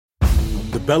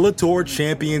Bellator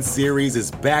Champion Series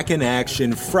is back in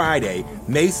action Friday,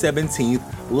 May 17th,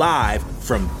 live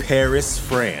from Paris,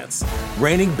 France.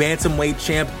 Reigning bantamweight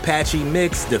champ Patchy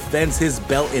Mix defends his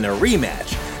belt in a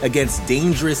rematch against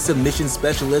dangerous submission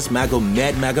specialist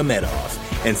Magomed Magomedov.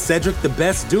 And Cedric the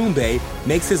Best Doumbé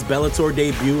makes his Bellator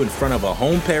debut in front of a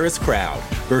home Paris crowd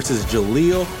versus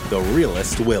Jaleel the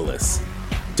Realist Willis.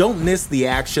 Don't miss the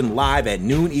action live at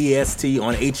noon EST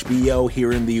on HBO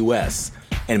here in the US.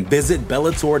 And visit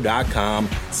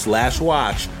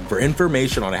Bellator.com/watch for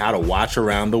information on how to watch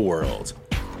around the world.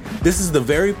 This is the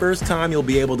very first time you'll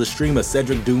be able to stream a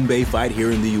Cedric Doumbé fight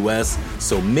here in the US,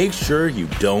 so make sure you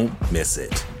don't miss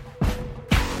it.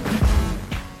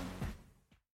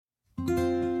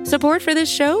 Support for this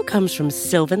show comes from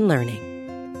Sylvan Learning.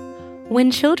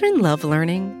 When children love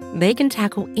learning, they can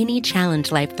tackle any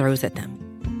challenge life throws at them.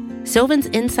 Sylvan's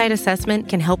Insight Assessment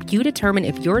can help you determine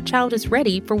if your child is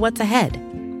ready for what's ahead.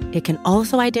 It can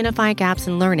also identify gaps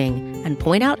in learning and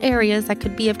point out areas that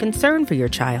could be of concern for your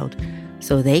child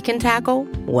so they can tackle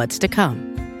what's to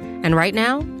come. And right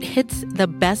now, it's the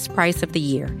best price of the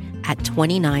year at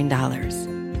 $29.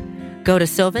 Go to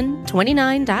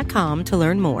sylvan29.com to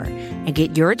learn more and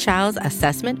get your child's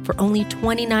assessment for only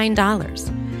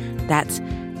 $29. That's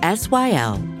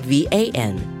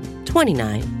SYLVAN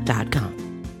 29.com.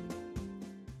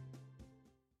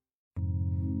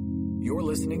 You're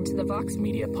listening to the Vox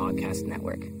Media Podcast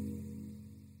Network.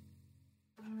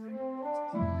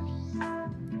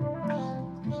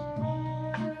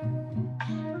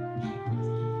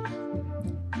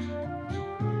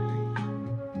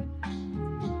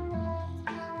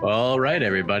 All right,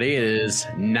 everybody. It is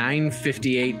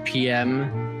 9:58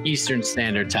 p.m. Eastern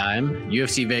Standard Time.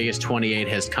 UFC Vegas 28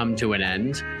 has come to an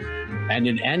end, and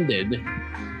it ended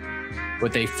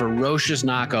with a ferocious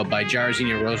knockout by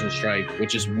Jairzinho Rozenstruik, with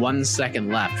just 1 second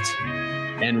left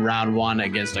in round one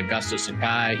against Augusto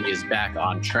Sakai. He is back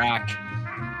on track,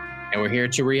 and we're here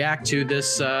to react to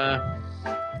this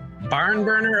barn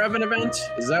burner of an event.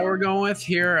 Is that what we're going with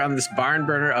here on this barn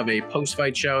burner of a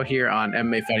post-fight show here on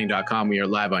MMAfighting.com? We are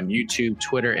live on YouTube,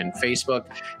 Twitter, and Facebook.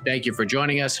 Thank you for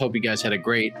joining us. Hope you guys had a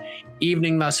great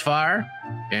evening thus far,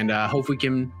 and hope we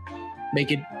can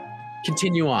make it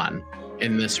continue on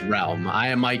in this realm. I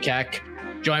am Mike Heck,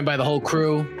 joined by the whole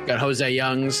crew. Got Jose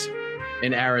Youngs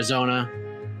in Arizona.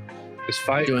 This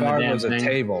fight card was a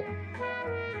table.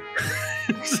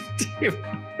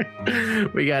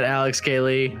 We got Alex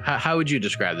Cayley. How would you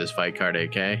describe this fight card,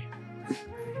 AK?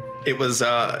 It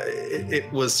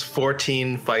was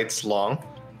 14 fights long.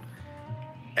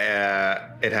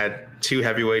 It had 2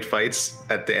 heavyweight fights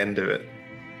at the end of it.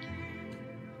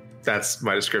 That's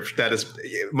my description. That is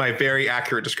my very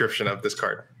accurate description of this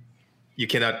card. You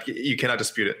cannot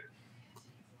dispute it.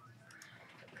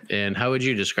 And how would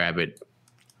you describe it,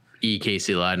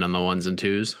 Casey Lyden, on the ones and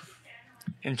twos?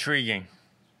 Intriguing.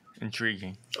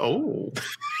 Oh.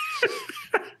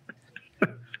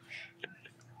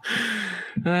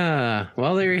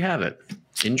 Well, there you have it.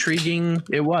 Intriguing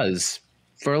it was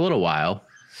for a little while.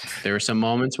 There were some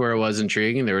moments where it was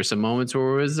intriguing. There were some moments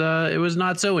where it was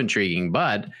not so intriguing,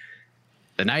 but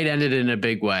the night ended in a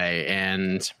big way.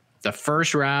 And the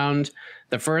first round,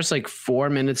 the first 4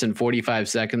 minutes and 45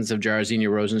 seconds of Jairzinho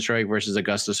Rozenstruik versus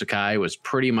Augusto Sakai was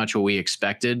pretty much what we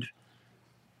expected.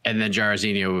 And then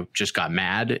Jairzinho just got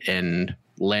mad and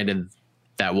landed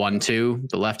that 1-2,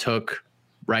 the left hook,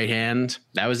 right hand.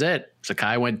 That was it.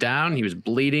 Sakai went down. He was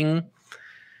bleeding.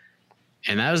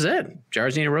 And that was it.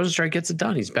 Jairzinho Rozenstruik gets it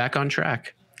done. He's back on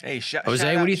track. Hey,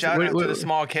 Jose, what do you think? Shout out to the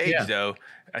small cage, though.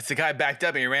 Sakai backed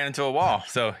up and he ran into a wall.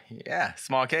 So, yeah,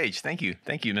 small cage. Thank you,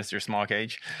 Mr. Small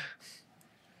Cage.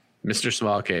 Mr.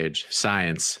 Small Cage.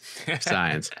 Science.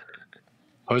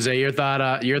 Jose, your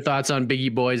thoughts on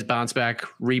Biggie Boy's bounce back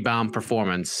rebound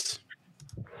performance?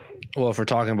 Well, if we're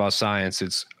talking about science,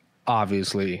 it's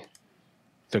obviously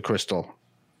the crystal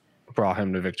brought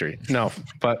him to victory. No,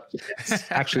 but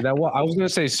actually I was going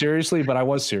to say seriously, but I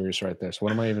was serious right there. So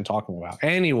what am I even talking about?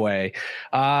 Anyway,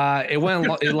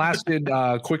 it lasted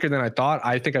quicker than I thought.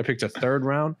 I think I picked a third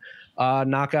round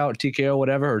knockout, TKO,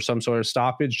 whatever, or some sort of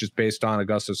stoppage, just based on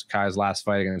Augusto Sakai's last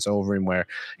fight against Overeem, where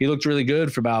he looked really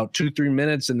good for about 2-3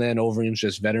 minutes, and then Overeem's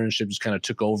just veteranship just kind of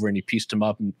took over, and he pieced him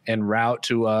up en route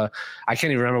to I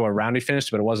can't even remember what round he finished,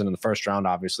 but it wasn't in the first round,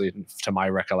 obviously, to my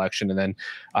recollection. And then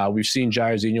we've seen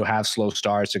Jairzinho have slow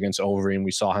starts against Overeem. We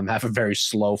saw him have a very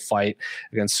slow fight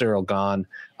against Cyril Gane,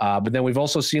 but then we've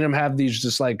also seen him have these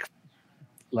just like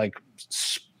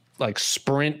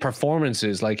sprint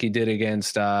performances like he did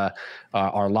against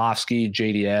Arlovsky,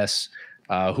 JDS,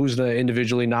 who's the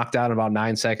individually knocked out in about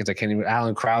 9 seconds. I can't even,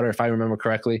 Alan Crowder, if I remember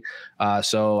correctly.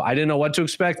 So I didn't know what to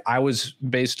expect. I was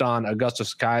based on Augusto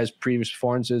Sakai's previous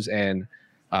performances and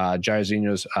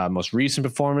Jairzinho's most recent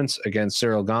performance against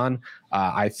Cyril Gane.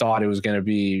 I thought it was going to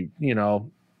be,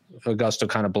 Augusto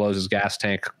kind of blows his gas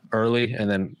tank early, and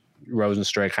then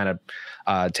Rozenstruik kind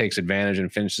of takes advantage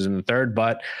and finishes in the third.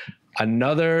 But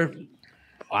another,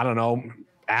 I don't know,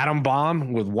 atom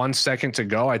bomb with 1 second to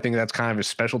go. I think that's kind of a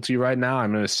specialty right now.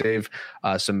 I'm going to save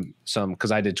some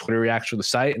because I did Twitter reacts for the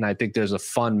site, and I think there's a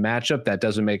fun matchup that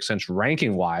doesn't make sense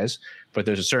ranking wise, but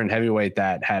there's a certain heavyweight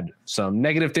that had some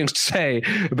negative things to say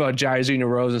about Jairzinho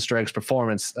Rozenstruik's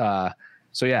performance.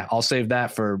 So yeah, I'll save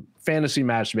that for fantasy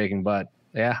matchmaking. But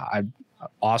yeah,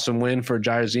 awesome win for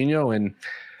Jairzinho, and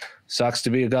sucks to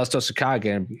be Augusto Sakai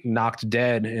getting knocked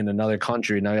dead in another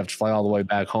country. Now you have to fly all the way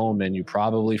back home, and you're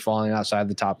probably falling outside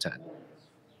the top 10.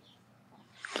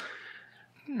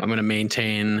 I'm going to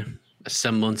maintain a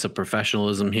semblance of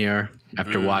professionalism here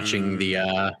after watching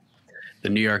the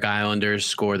New York Islanders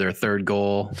score their third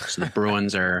goal. So the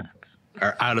Bruins are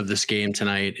out of this game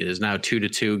tonight. It is now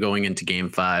 2-2 going into Game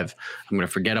 5. I'm going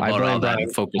to forget about all that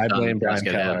and focus on Brian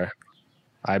Keller.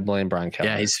 I blame Brian Keller.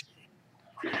 Yeah,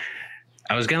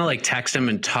 I was going to text him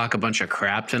and talk a bunch of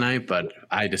crap tonight, but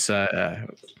I decided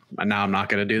now I'm not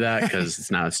going to do that because it's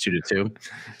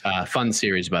 2-2. Fun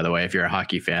series, by the way, if you're a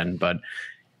hockey fan. But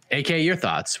AK, your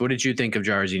thoughts. What did you think of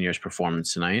Jairzinho's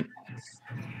performance tonight?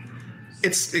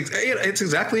 It's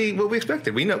exactly what we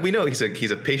expected. We know he's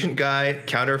a patient guy,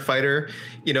 counter fighter.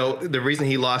 The reason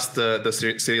he lost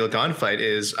the Cyril Gane fight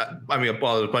is, there's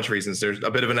a bunch of reasons. There's a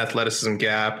bit of an athleticism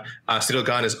gap. Cyril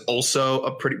Gane is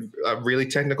also a really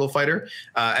technical fighter,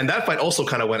 and that fight also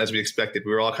kind of went as we expected.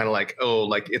 We were all kind of like,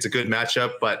 it's a good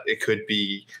matchup, but it could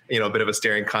be a bit of a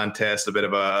staring contest, a bit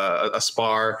of a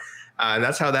spar, and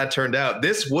that's how that turned out.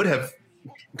 This would have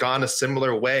gone a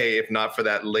similar way if not for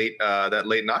that late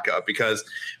knockout, because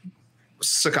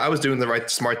Sakai was doing the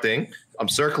smart thing. I'm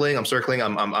circling.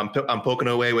 I'm poking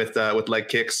away with leg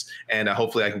kicks, and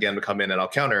hopefully I can get him to come in and I'll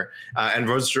counter. And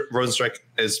Rozenstruik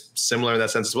is similar in that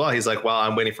sense as well. He's like, well,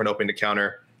 I'm waiting for an opening to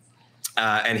counter.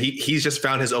 And he's just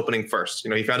found his opening first.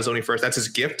 He found his opening first. That's his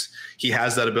gift. He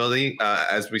has that ability.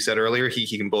 As we said earlier,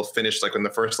 he can both finish in the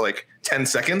first 10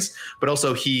 seconds, but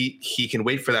also he can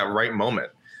wait for that right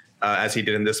moment. As he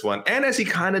did in this one, and as he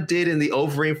kind of did in the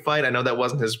Overeem fight. I know that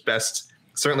wasn't his best,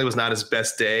 certainly was not his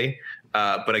best day,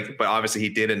 but obviously he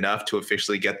did enough to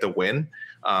officially get the win,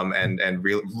 and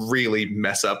really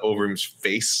mess up Overeem's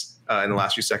face in the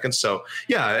last few seconds. So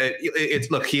yeah,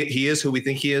 look, he is who we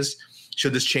think he is.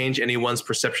 Should this change anyone's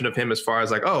perception of him as far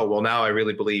as now I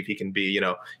really believe he can be a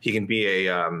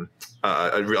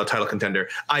real title contender?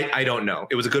 I don't know.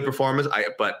 It was a good performance.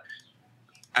 But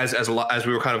as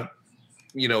we were kind of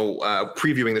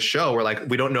previewing the show, we're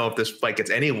we don't know if this fight gets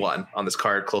anyone on this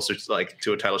card closer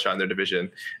to a title shot in their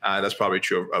division. That's probably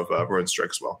true of Rozenstruik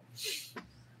as well.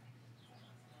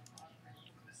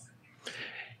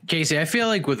 Casey, I feel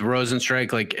with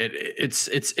Rozenstruik,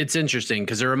 it's interesting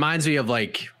because it reminds me of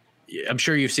I'm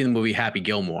sure you've seen the movie Happy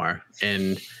Gilmore,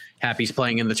 and Happy's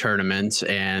playing in the tournament,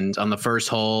 and on the first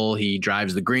hole he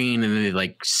drives the green and then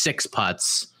he 6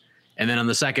 putts, and then on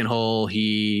the second hole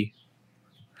he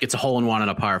gets a hole-in-one on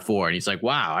a par 4, and he's like,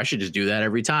 wow, I should just do that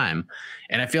every time.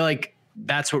 And I feel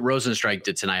that's what Rozenstruik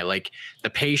did tonight.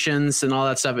 The patience and all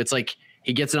that stuff. It's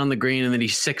he gets it on the green and then he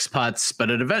 6 putts,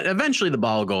 but eventually the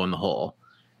ball will go in the hole.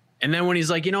 And then when he's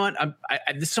like, you know what,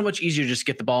 it's so much easier just to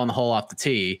get the ball in the hole off the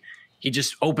tee. He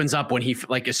just opens up when he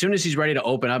as soon as he's ready to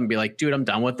open up and be like, dude, I'm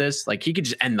done with this. He could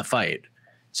just end the fight.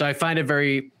 So I find it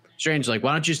very strange. Why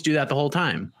don't you just do that the whole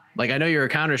time? I know you're a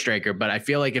counter striker, but I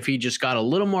feel if he just got a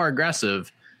little more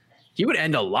aggressive, he would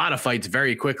end a lot of fights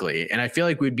very quickly. And I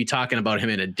feel we'd be talking about him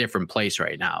in a different place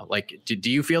right now.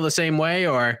 Do you feel the same way,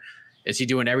 or is he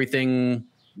doing everything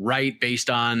right based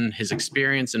on his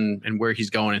experience and where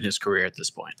he's going in his career at this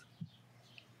point?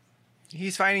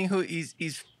 He's fighting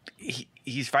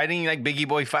he's fighting Biggie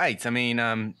Boy fights.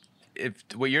 If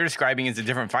what you're describing is a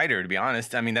different fighter, to be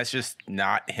honest, that's just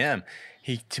not him.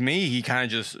 To me, he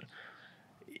kind of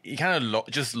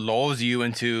just lulls you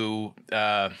into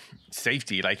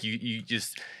safety. You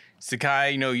just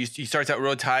Sakai, he starts out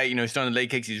real tight. He's throwing the leg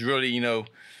kicks. He's really,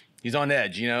 he's on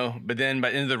edge. But then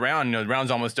by the end of the round, the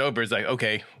round's almost over. It's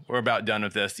okay, we're about done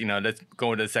with this. Let's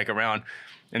go into the second round,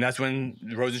 and that's when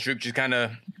Rozenstruik just kind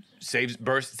of saves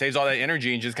all that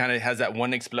energy and just kind of has that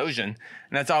one explosion, and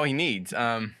that's all he needs.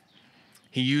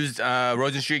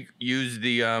 Rozenstruik used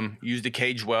the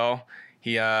cage well.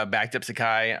 He backed up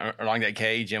Sakai along that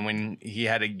cage, and when he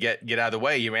had to get out of the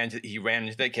way, he ran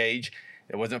into that cage,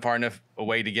 It wasn't far enough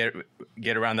away to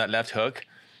get around that left hook.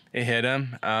 It hit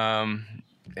him.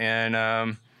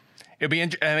 It'll be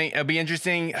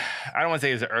interesting. I don't want to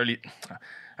say it's an early.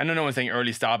 I know no one's saying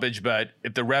early stoppage, but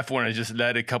if the ref wanted to just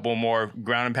let a couple more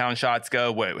ground and pound shots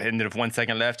go, what ended with 1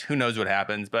 second left, who knows what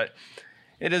happens? But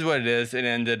it is what it is. It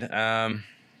ended. I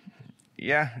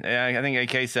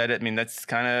think AK said it. I mean, that's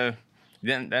kind of. I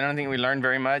don't think we learned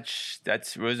very much.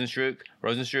 That's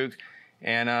Rosenstruck,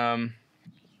 and I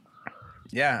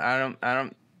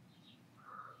don't.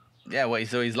 Yeah, wait.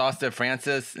 So he's lost to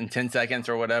Francis in 10 seconds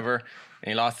or whatever, and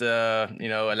he lost a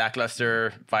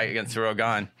lackluster fight against Ciryl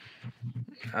Gane.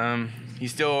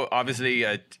 He's still obviously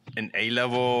an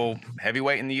A-level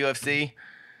heavyweight in the UFC.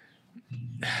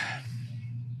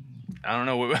 I don't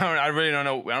know. I really don't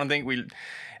know. I don't think we.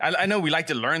 I know we like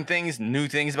to learn new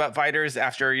things about fighters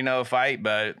after a fight,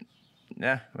 but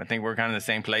yeah, I think we're kind of in the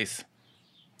same place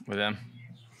with them.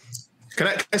 Can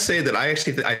I say that I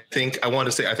think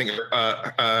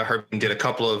Herb did a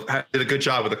good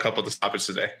job with a couple of the stoppages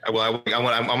today. I want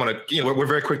to. We're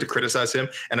very quick to criticize him,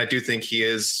 and I do think he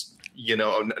is.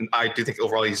 I do think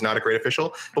overall he's not a great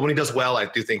official, but when he does well, I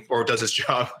do think, or does his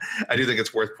job, I do think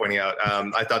it's worth pointing out.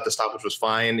 I thought the stoppage was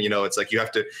fine. It's like you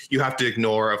have to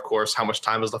ignore, of course, how much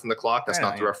time is left on the clock. That's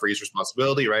not the referee's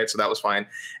responsibility, right? So that was fine.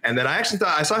 And then I actually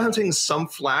thought I saw him taking some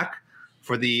flack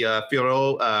for the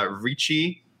Fiorot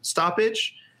Ricci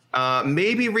stoppage.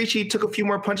 Maybe Ricci took a few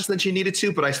more punches than she needed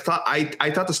to, but I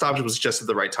thought the stoppage was just at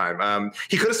the right time.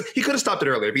 He could have stopped it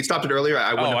earlier. If he stopped it earlier,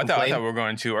 I wouldn't have complained. I thought we were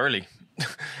going too early.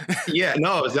 Yeah,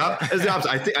 no, it's the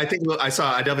opposite. I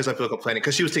definitely saw people complaining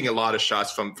because she was taking a lot of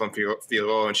shots from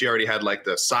Fiorot, and she already had like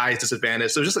the size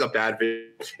disadvantage. So it was just like a bad video.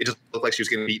 It just looked like she was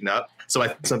getting beaten up. So I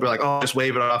think some people were like, oh, just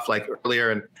wave it off like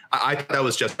earlier, and I thought that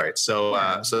was just right.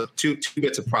 So two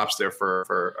bits of props there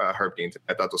for Herb Dean.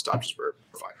 I thought those stoppages were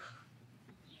fine.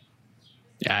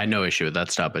 Yeah, I had no issue with that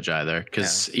stoppage either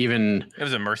because even it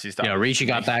was a mercy stop. Ricci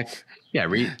got back.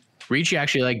 Yeah, Ricci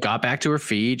actually got back to her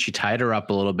feet. She tied her up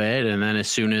a little bit, and then as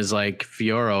soon as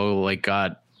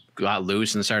Fiorot got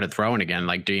loose and started throwing again,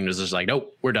 Dean was just like,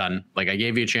 "Nope, we're done. I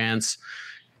gave you a chance."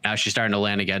 Now she's starting to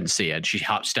land again and see it. She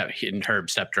and Herb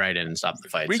stepped right in and stopped the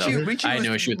fight.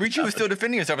 Ricci was still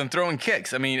defending herself and throwing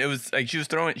kicks. I mean, it was like she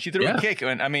threw a kick,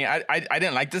 and I mean, I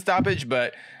didn't like the stoppage,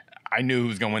 but I knew who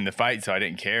was going to win the fight, so I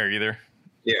didn't care either.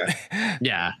 Yeah,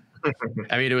 yeah.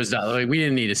 I mean, it was we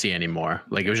didn't need to see any more.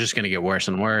 It was just going to get worse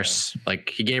and worse.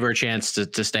 He gave her a chance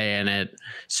to stay in it.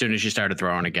 As soon as she started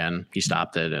throwing again, he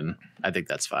stopped it, and I think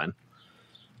that's fine.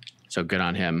 So good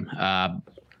on him. How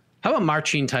about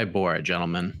Marcin Tybura,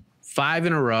 gentlemen? 5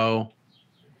 in a row.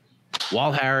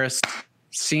 Walt Harris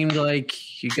seemed like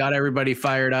he got everybody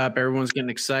fired up. Everyone's getting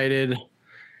excited.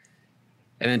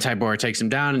 And then Tybura takes him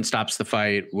down and stops the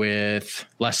fight with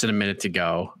less than a minute to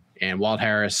go. And Walt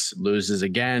Harris loses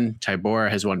again. Tybura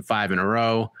has won 5 in a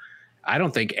row. I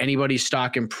don't think anybody's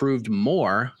stock improved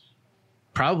more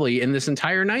probably in this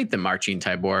entire night than Marcin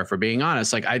Tybura, for being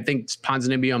honest. I think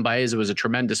Ponzinibbio and Baeza was a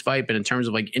tremendous fight, but in terms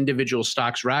of individual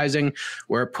stocks rising,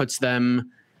 where it puts them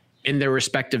in their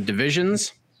respective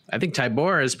divisions, I think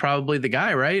Tybura is probably the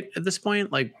guy, right? At this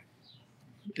point,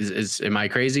 am I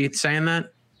crazy saying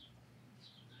that?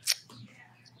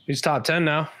 He's top 10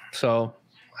 now, so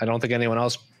I don't think anyone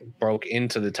else broke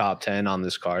into the top 10 on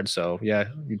this card. So yeah,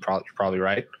 you're probably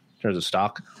right in terms of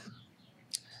stock.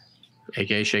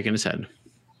 AK shaking his head.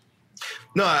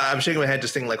 No, I'm shaking my head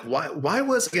just thinking why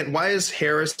was he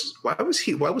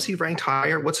ranked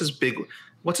higher? What's his big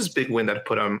win that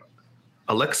put him?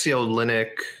 Alexei Oleinik.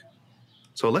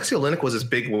 So Alexei Oleinik was his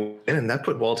big win, and that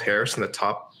put Walt Harris in the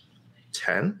top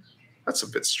 10. That's a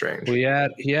bit strange. Well,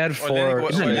 he had 4.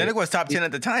 Oleinik was top 10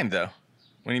 at the time though,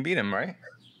 when he beat him, right?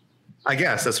 I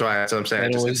guess that's what I'm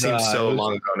saying. It seems so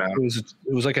long ago now.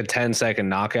 It was like a 10-second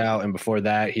knockout, and before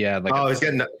that, he had he's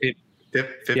getting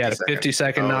 50 he had a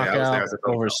 50-second knockout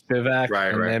over Spivak,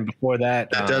 right. Then before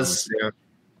that,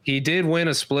 he did win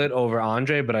a split over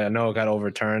Andre, but I know it got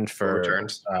overturned for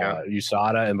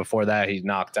USADA, and before that, he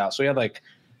knocked out. So he had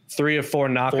 3 or 4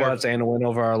 knockouts and a win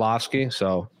over Arlovsky.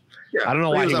 So I don't know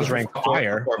why he was ranked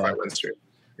higher.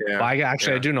 Yeah,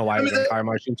 I do know why he was ranked higher.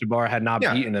 Marcin Tybura had not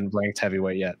beaten and ranked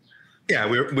heavyweight yet. Yeah,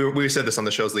 we said this on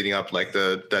the shows leading up,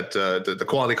 the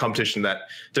quality competition that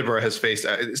Tybura has faced.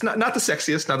 It's not the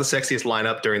sexiest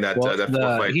lineup during that 4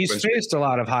 fight. He's faced a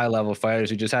lot of high level fighters.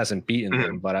 He just hasn't beaten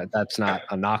them, but that's not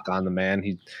a knock on the man.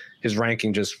 His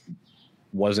ranking just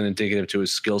wasn't indicative to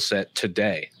his skill set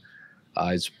today.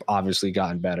 He's obviously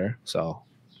gotten better. So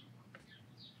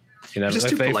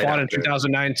if they fought in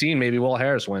 2019, maybe Walt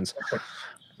Harris wins.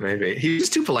 Maybe he was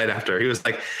too polite after. He was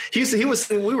like, he was.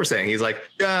 We were saying he's like,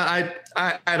 yeah,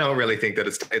 I don't really think that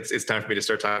it's time for me to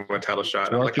start talking about title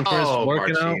shot. I'm like,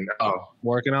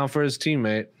 working out for his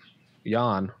teammate,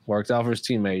 Jan. Worked out for his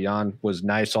teammate. Jan was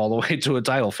nice all the way to a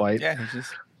title fight. Yeah,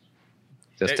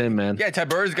 just him, man. Yeah,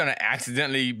 Tybura is gonna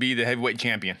accidentally be the heavyweight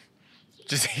champion.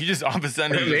 He just all of a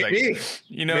sudden he's like,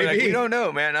 like, we don't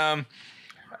know, man. I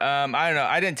don't know.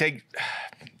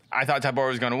 I thought Tybura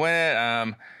was gonna win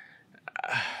it.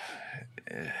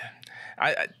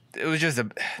 It was just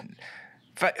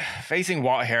facing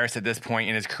Walt Harris at this point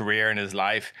in his career and his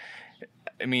life.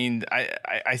 I mean,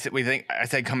 I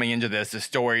said coming into this, the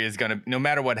story is gonna, no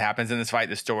matter what happens in this fight,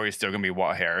 the story is still gonna be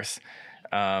Walt Harris,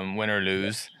 win or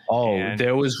lose.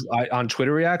 There was on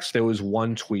Twitter Reacts, there was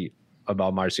one tweet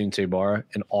about Marcin Tybura,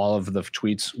 and all of the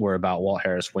tweets were about Walt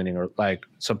Harris winning or like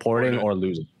supporting or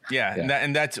losing. Yeah.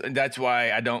 And that's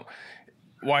why I don't.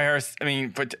 Walt Harris. I mean,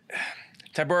 but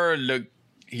Tybura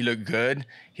looked good.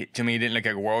 To me, he didn't look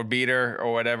like a world beater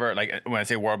or whatever. Like when I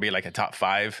say world beater, like a top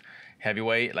 5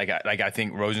 heavyweight. Like I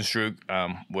think Rosenstruck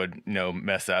would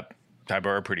mess up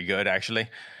Tybura pretty good actually.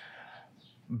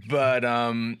 But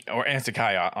and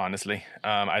Sakai, honestly,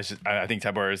 I think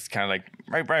Tybura is kind of like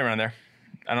right around there.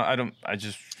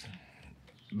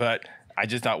 But I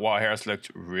just thought Walt Harris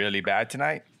looked really bad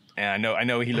tonight, and I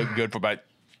know he looked good for about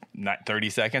 30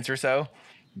 seconds or so,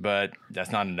 but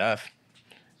that's not enough.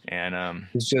 And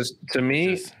it's just, to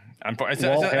me,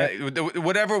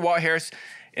 whatever Walt Harris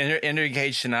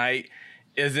indicates tonight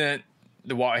isn't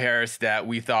the Walt Harris that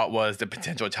we thought was the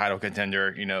potential title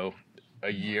contender,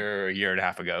 a year and a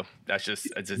half ago. That's just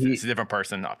it's a different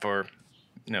person for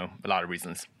a lot of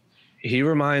reasons. He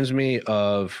reminds me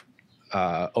of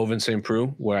Ovince St. Preux,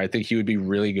 where I think he would be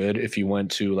really good if he went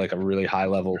to like a really high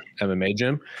level MMA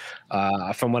gym.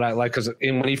 From what I like, because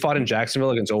when he fought in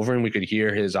Jacksonville against Overeem, we could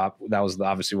hear his that was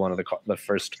obviously one of the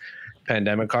first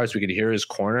pandemic cards. We could hear his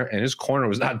corner, and his corner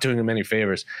was not doing him any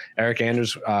favors. Eric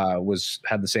Anders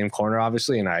had the same corner,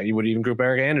 obviously, and you would even group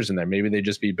Eric Anders in there. Maybe they'd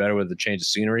just be better with the change of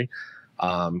scenery,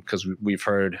 because we've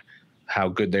heard how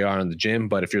good they are in the gym,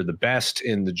 but if you're the best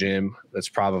in the gym, that's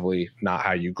probably not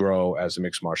how you grow as a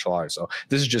mixed martial artist. So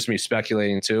this is just me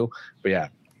speculating too. But yeah,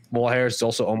 Walt Harris is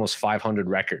also almost 500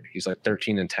 record. He's like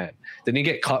 13-10. Didn't he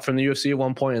get cut from the UFC at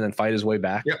one point and then fight his way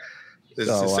back? Yep.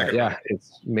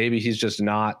 It's maybe he's just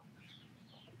not.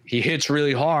 He hits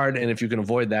really hard, and if you can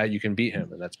avoid that, you can beat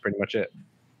him, and that's pretty much it.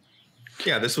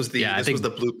 Yeah, this was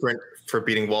the blueprint for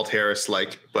beating Walt Harris,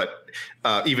 but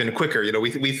even quicker.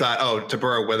 We thought,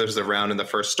 Tybura weathers the round in the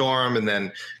first storm, and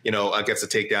then gets a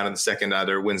takedown in the second,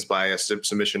 either wins by a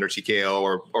submission or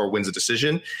TKO or wins a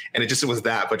decision. And it was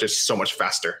that, but just so much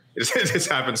faster. It just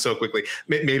happened so quickly.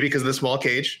 Maybe because of the small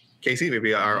cage, Casey.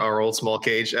 Maybe our old small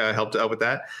cage helped out with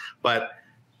that. But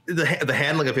the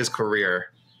handling of his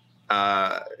career,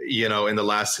 in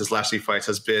his last few fights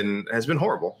has been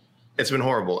horrible. It's been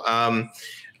horrible.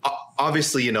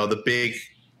 Obviously,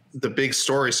 the big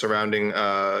story surrounding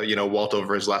Walt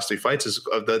over his last 3 fights is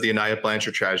the Anaya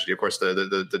Blanchard tragedy, of course,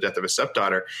 the death of his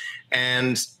stepdaughter,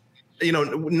 and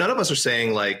none of us are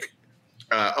saying like,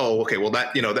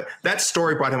 that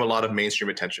story brought him a lot of mainstream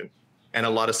attention and a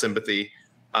lot of sympathy,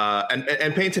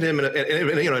 and painted him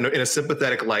in a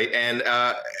sympathetic light, and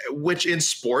which in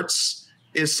sports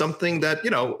is something that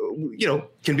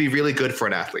can be really good for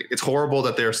an athlete. It's horrible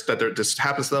that this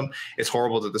happens to them. It's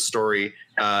horrible that the story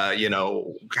has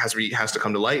to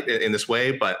come to light in this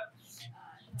way. But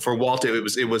for Walt,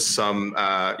 it was some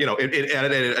it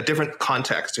added a different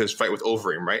context to his fight with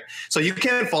Overeem, right? So you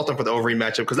can't fault him for the Overeem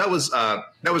matchup, because that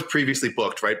was previously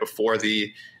booked right before the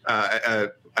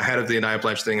ahead of the Anaya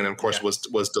Blanchard thing, and of course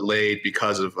was delayed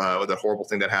because of the horrible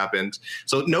thing that happened.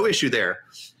 So no issue there.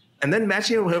 And then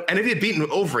matching him with him, and if he had beaten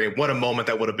Overeem, what a moment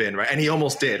that would have been, right? And he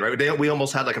almost did, right? We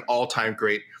almost had like an all-time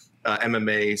great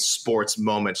MMA sports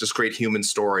moment, just great human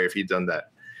story if he'd done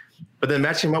that. But then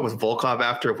matching him up with Volkov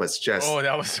after was just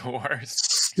that was the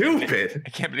worst. Stupid. I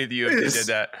can't believe the UFC did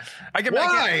that. I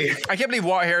can't believe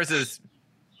Walt Harris's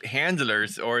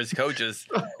handlers or his coaches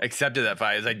accepted that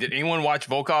fight. It's like, did anyone watch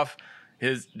Volkov?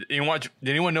 Did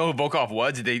anyone know who Volkov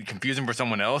was? Did they confuse him for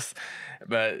someone else?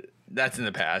 But that's in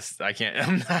the past. I can't.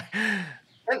 I'm not.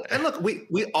 And look,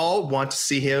 we all want to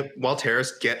see Walt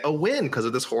Harris get a win because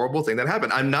of this horrible thing that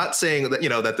happened. I'm not saying that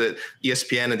that the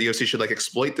ESPN and the UFC should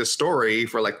exploit this story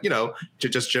for to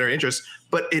just generate interest,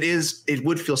 but it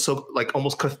would feel so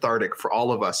almost cathartic for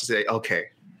all of us to say, okay,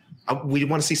 we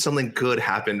want to see something good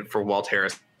happen for Walt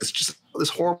Harris. It's just this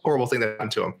horrible thing that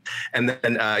happened to him. And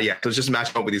then so just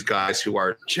match up with these guys who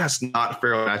are just not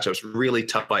fair matchups, really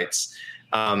tough fights.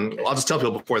 I'll just tell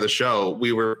people before the show,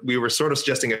 we were sort of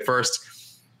suggesting at first,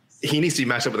 he needs to be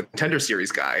matched up with a contender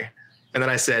series guy. And then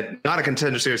I said, not a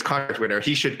contender series contract winner.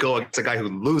 He should go against a guy who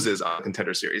loses on a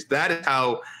contender series. That is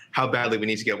how badly we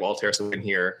need to get Walt Harris to win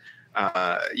here.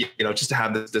 Just to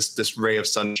have this ray of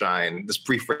sunshine, this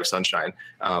brief ray of sunshine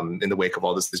in the wake of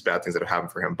all these bad things that have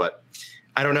happened for him. But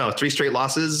I don't know. 3 straight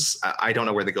losses. I don't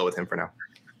know where they go with him for now.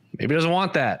 Maybe he doesn't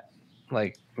want that.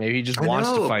 Like, maybe he just wants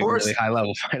to fight really high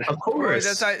level fight. Of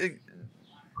course. Of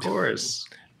course.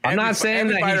 I'm not saying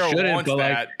that he shouldn't, but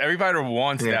like every fighter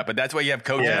wants that, but that's why you have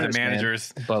coaches and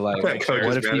managers. But like, coaches,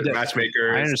 what if he does?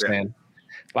 Matchmakers. I understand.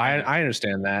 I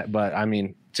understand that, but I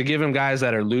mean, to give him guys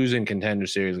that are losing contender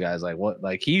series guys, like what?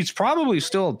 Like he's probably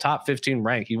still top 15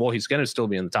 rank. He's going to still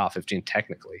be in the top 15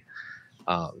 technically.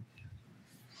 But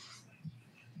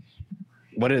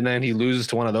and then he loses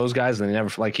to one of those guys, and they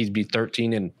never like he'd be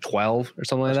 13 and 12 or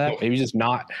something like that. Maybe just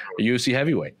not a UFC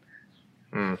heavyweight.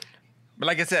 But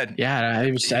like I said,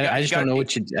 I just don't know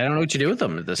what you do with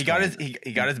him at this point.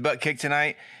 He got his butt kicked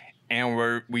tonight,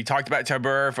 and we talked about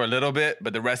Tybura for a little bit,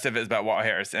 but the rest of it is about Walt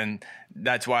Harris, and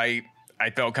that's why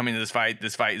I felt coming to this fight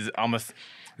is almost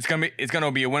it's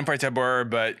gonna be a win for Tybura,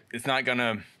 but it's not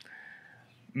gonna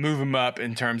move him up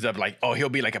in terms of like, oh, he'll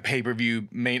be like a pay-per-view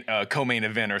co-main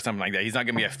event or something like that. He's not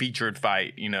gonna be a featured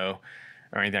fight, or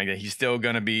anything like that. He's still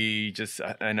gonna be just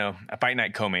a fight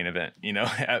night co-main event,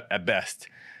 at best.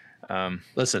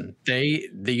 Listen, the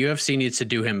UFC needs to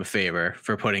do him a favor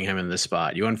for putting him in this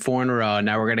spot. You won 4 in a row.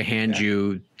 Now we're going to hand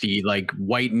you the like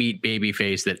white meat baby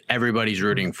face that everybody's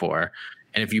rooting for.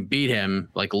 And if you beat him,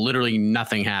 like literally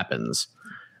nothing happens.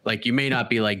 Like you may not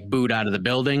be like booed out of the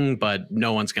building, but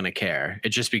no one's going to care.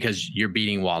 It's just because you're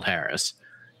beating Walt Harris.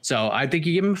 So I think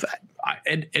you give him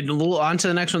and a little on to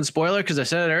the next one. Spoiler, because I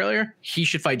said it earlier, he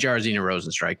should fight Jairzinho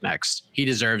Rozenstruik next. He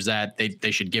deserves that.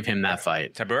 They should give him that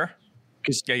fight. Tybura?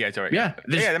 Yeah, it's all right. Yeah,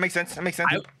 that makes sense.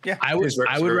 I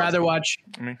would rather watch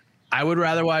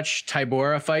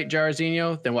Tybura fight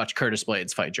Jairzinho than watch Curtis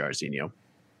Blades fight Jairzinho.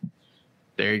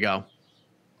 There you go.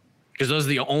 Because those are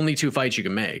the only 2 fights you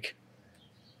can make.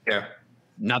 Yeah.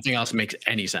 Nothing else makes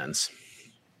any sense.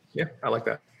 Yeah, I like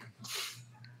that.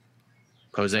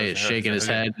 Jose is shaking his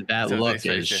head. That look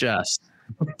is just.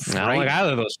 I don't like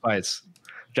either of those fights.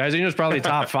 Jairzinho's probably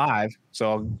top 5,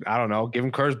 so I don't know. Give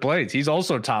him Curtis Blades. He's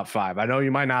also top 5. I know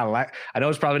you might not like. I know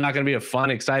it's probably not going to be a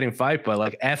fun, exciting fight, but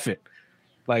like F it.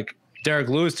 Like Derek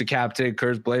Lewis decapitated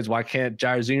Curtis Blades. Why can't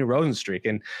Jairzinho Rozenstruik?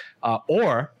 And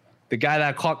or the guy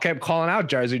that kept calling out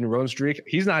Jairzinho Rozenstruik,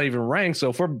 he's not even ranked.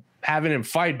 So if we're having him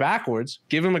fight backwards,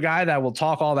 give him a guy that will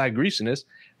talk all that greasiness.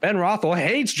 Ben Rothwell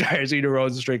hates Jairzinho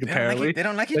Rozenstruik. Apparently, they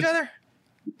don't like each other.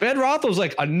 Ben Rothwell's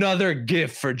like another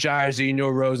gift for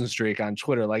Jairzinho Rozenstruik on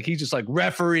Twitter. Like he's just like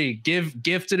referee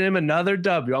gifted him another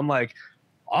W. I'm like,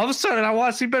 all of a sudden I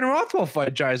want to see Ben Rothwell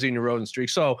fight Jairzinho Rozenstruik.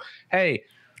 So hey,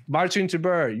 Marcin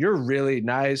Tybura, you're really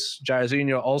nice.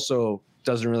 Jairzinho also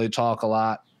doesn't really talk a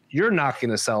lot. You're not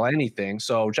going to sell anything.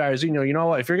 So Jairzinho, you know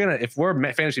what? If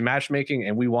we're fantasy matchmaking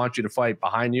and we want you to fight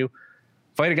behind you,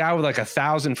 fight a guy with like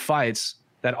 1,000 fights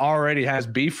that already has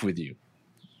beef with you.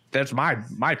 That's my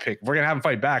pick. We're going to have him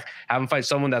fight back. Have him fight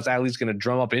someone that's at least going to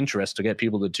drum up interest to get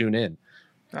people to tune in.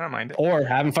 I don't mind it. Or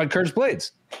have him fight Curtis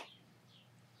Blades.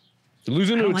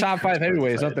 Losing to a top 5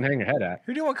 heavyweight is nothing to hang your head at.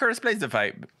 Who do you want Curtis Blades to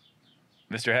fight,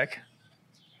 Mr. Heck?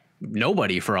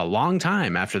 Nobody for a long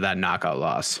time after that knockout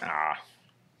loss.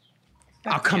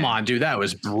 Oh, come on, dude. That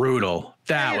was brutal.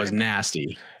 That was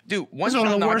nasty. Dude, one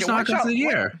of the worst knockouts of the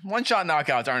year. One-shot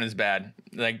knockouts aren't as bad.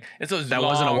 Like that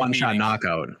wasn't a one-shot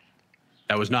knockout.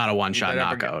 That was not a one-shot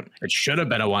knockout. It should have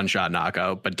been a one-shot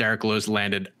knockout, but Derek Lewis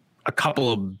landed a couple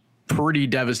of pretty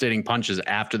devastating punches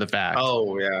after the fact.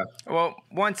 Oh, yeah. Well,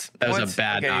 that was a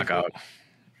bad knockout.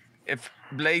 If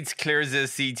Blades clears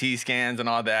his CT scans and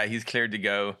all that, he's cleared to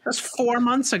go. That's 4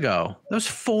 months ago.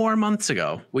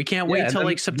 We can't wait till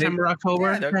like September,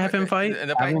 October to have him fight.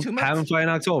 They're fighting 2 months. Have him fight in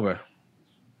October.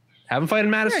 Have him fight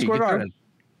in Madison Square Garden.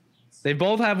 They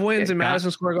both have wins in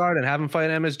Madison Square Garden. Have him fight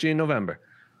MSG in November.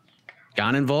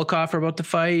 Gan and Volkov are about to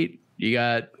fight. You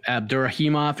got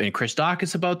Abdurakhimov and Chris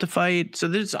Daukaus about to fight. So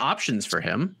there's options for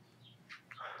him.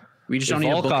 We just don't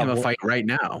need to book him a fight right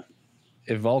now.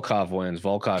 If Volkov wins,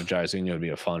 Jairzinho would be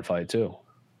a fun fight too.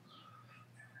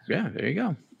 Yeah, there you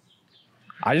go.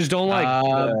 I just don't like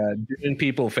doing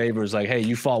people favors like, hey,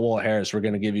 you fought Walt Harris. We're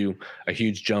going to give you a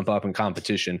huge jump up in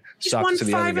competition. Sucks to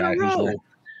the other guy who's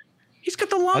He's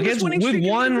got the longest winning streak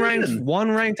with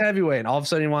one ranked heavyweight, and all of a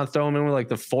sudden you want to throw him in with like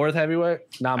the 4th heavyweight.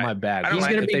 Not my bag. He's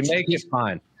gonna be. If they make it,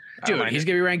 fine. Dude, he's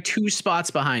gonna be ranked 2 spots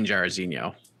behind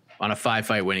Jairzinho on a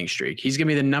 5-fight winning streak. He's gonna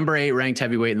be the number 8 ranked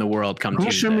heavyweight in the world come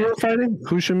Tuesday.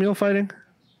 Who's Shamil fighting?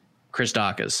 Chris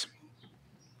Daukaus.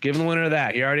 Give him the winner of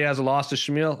that. He already has a loss to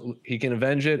Shamil. He can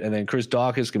avenge it, and then Chris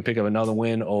Daukaus can pick up another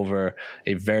win over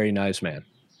a very nice man.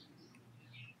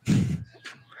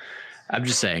 I'm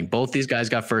just saying, both these guys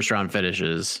got first round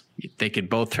finishes. They could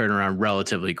both turn around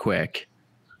relatively quick.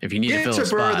 If you need to fill a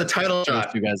spot, the title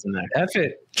shot. You guys in there. F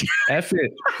it.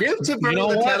 Give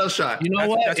Tabura the title shot. You know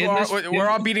what? We're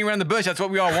all beating around the bush. That's what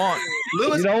we all want.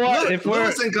 Lewis, you know what?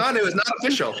 Lewis Ngannou is not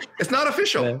official. It's not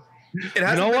official. Yeah. It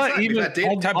has You know what? Even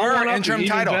Tybura interim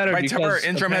title. Right, Tybura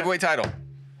interim heavyweight title.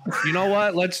 You know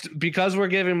what? Because we're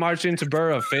giving Marcin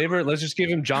Tybura a favor, let's just give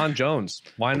him John Jones.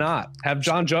 Why not? Have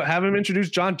him introduce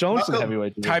John Jones to the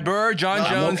heavyweight division. Tybura, John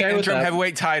Jones, okay interim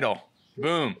heavyweight title.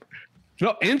 Boom.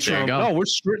 No, interim. No, we're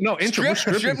interim.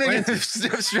 Strip Francis. Francis. He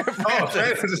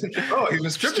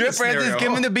was stripping. Strip Francis,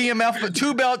 give him the BMF, but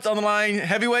 2 belts on the line,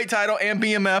 heavyweight title and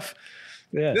BMF.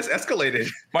 Yeah. This escalated.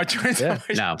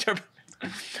 No.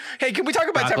 Hey, can we talk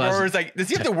about Brock Tybura's? Like, does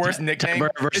he have the worst nickname? Tybura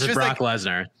versus Brock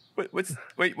Lesnar. What's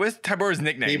Tybura's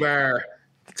nickname? Tybura.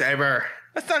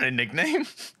 That's not a nickname.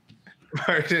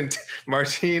 Martin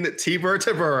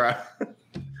Tybura.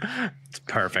 It's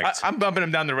perfect. I'm bumping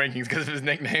him down the rankings because of his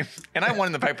nickname, and I won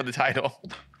in the fight for the title.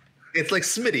 It's like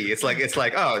Smitty. It's like it's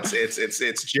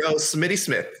Joe Smitty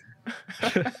Smith.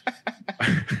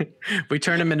 We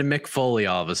turned him into Mick Foley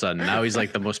all of a sudden. Now he's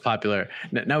like the most popular.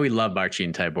 Now we love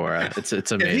Marcin Tybura.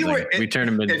 It's amazing. We turned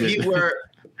him into.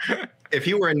 If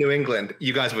he were in New England,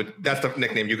 you guys would. That's the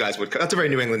nickname you guys would. That's a very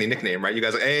New Englandy nickname, right? You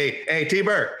guys, hey,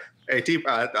 T-Bur. Hey, T.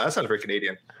 That's not very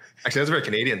Canadian. Actually, that's a very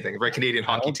Canadian thing. A very Canadian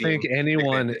hockey team.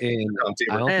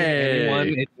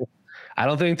 I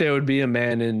don't think there would be a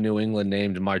man in New England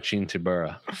named Marcin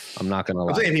Tybura. I'm not going to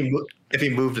lie. If he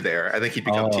moved there, I think he'd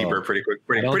become T-Bur pretty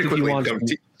quickly.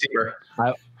 T-Bur.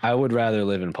 I would rather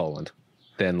live in Poland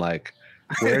than like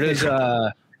where does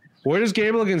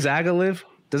Gabriel Gonzaga live?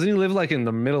 Doesn't he live like in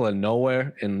the middle of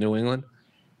nowhere in New England?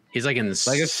 He's like in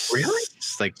really?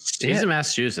 He's in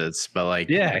Massachusetts, but like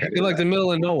like the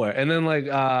middle of nowhere. And then like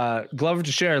Glover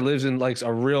Teixeira lives in like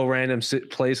a real random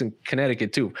place in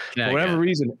Connecticut too. For whatever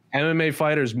reason, MMA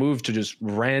fighters move to just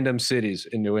random cities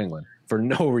in New England for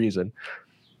no reason.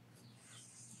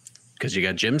 Because you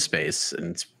got gym space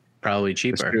and it's probably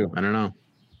cheaper. I don't know.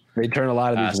 They turn a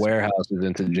lot of these warehouses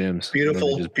into gyms.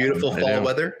 Beautiful fall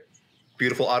weather.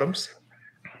 Beautiful autumns.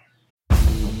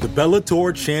 The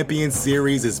Bellator Champion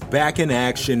Series is back in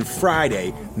action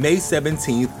Friday, May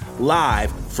 17th,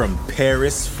 live from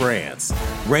Paris, France.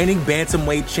 Reigning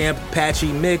bantamweight champ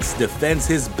Patchy Mix defends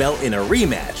his belt in a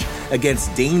rematch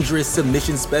against dangerous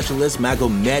submission specialist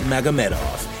Magomed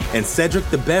Magomedov. And Cedric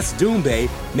the Best Doumbé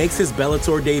makes his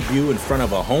Bellator debut in front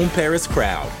of a home Paris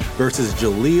crowd versus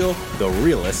Jaleel the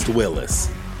Realist Willis.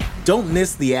 Don't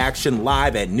miss the action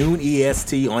live at noon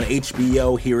EST on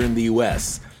HBO here in the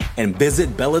US. And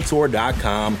visit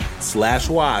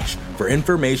Bellator.com/watch for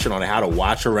information on how to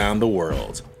watch around the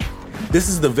world. This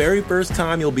is the very first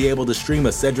time you'll be able to stream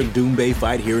a Cedric Doumbé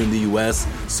fight here in the US,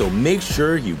 so make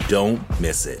sure you don't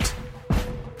miss it.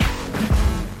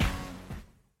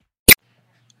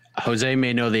 Jose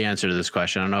may know the answer to this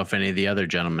question. I don't know if any of the other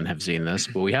gentlemen have seen this,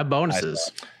 but we have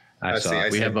bonuses. I saw.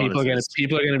 We have bonuses.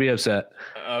 People are going to be upset.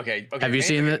 Okay. Have you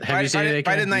seen it? Have you seen it?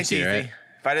 Fight at night's easy. Right?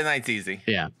 Fight at night's easy.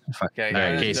 Yeah. Okay. All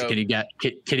right, Casey, can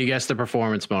you guess the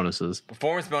performance bonuses?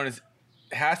 Performance bonus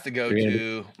has to go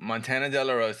to Montana De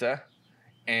La Rosa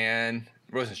and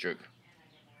Rosenstruck.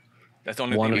 That's the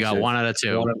only one. You got 1 out of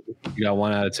 2. You got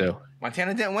 1 out of 2.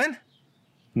 Montana didn't win?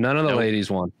 None of the ladies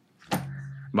won.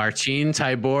 Marcin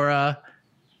Tybura.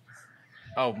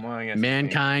 Oh my God.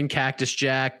 Mankind, Cactus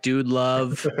Jack, Dude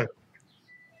Love.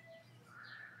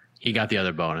 He got the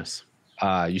other bonus.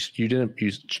 You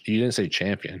didn't say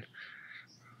champion.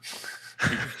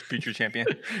 Future champion.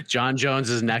 John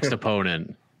Jones's next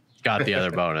opponent got the other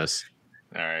bonus.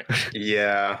 All right.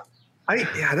 Yeah.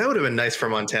 That would have been nice for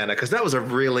Montana because that was a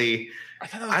really.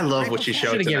 I love what she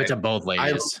showed. Should have given it to tonight. both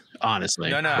ladies.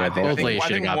 Honestly, No. Both ladies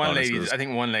should have got one bonuses. lady. I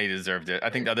think one lady deserved it. I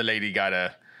think the other lady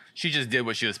she just did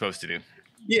what she was supposed to do.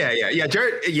 Yeah.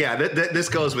 Jared, this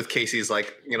goes with Casey's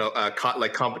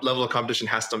level of competition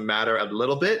has to matter a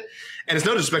little bit, and it's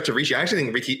no disrespect to Rishi. I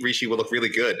actually think Rishi will look really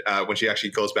good when she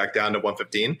actually goes back down to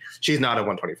 115. She's not a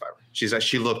 125.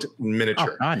 She looked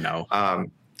miniature. Oh, God, no.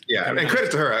 And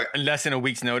credit to her. Less than a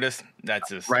week's notice. That's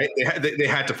just right. They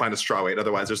had to find a strawweight.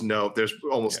 Otherwise, there's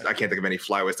almost I can't think of any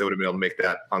flyweights that would have been able to make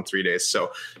that on 3 days.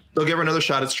 So they'll give her another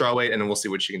shot at strawweight, and then we'll see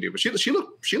what she can do. But she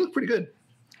looked pretty good.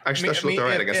 Actually, she looked all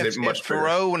right against it. Much better.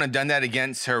 Ferro wouldn't have done that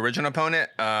against her original opponent,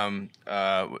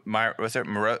 what's her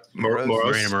Marina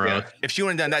Moroz. Yeah. If she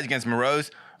wouldn't have done that against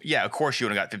Moroz, yeah, of course she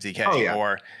would have got 50K. Oh,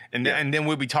 yeah. And then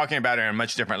we'd be talking about her in a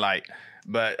much different light.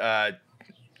 But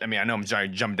I mean, I know I'm sorry,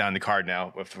 jumping down the card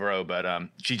now with Faro, but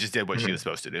she just did what she was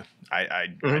supposed to do. I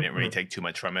didn't really take too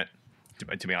much from it,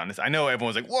 to be honest. I know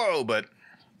everyone's like, whoa, but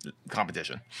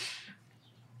competition.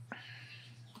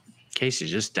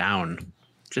 Casey's just down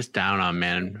on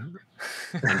man.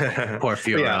 Poor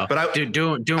Fiora. Yeah, but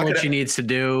doing what she needs to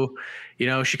do. You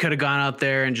know, she could have gone out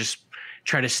there and just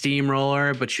tried to steamroll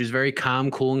her, but she was very calm,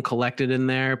 cool, and collected in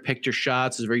there. Picked her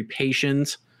shots. Was very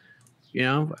patient. You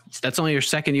know, that's only her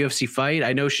second UFC fight.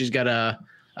 I know she's got a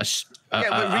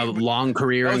long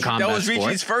career in combat. That was sport.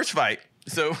 Ricci's first fight.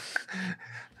 So,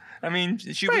 I mean,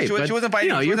 she wasn't fighting.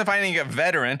 You know, she wasn't fighting a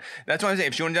veteran. That's what I'm saying.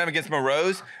 If she would have done it against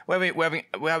Moroz,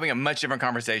 we're having a much different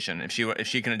conversation. If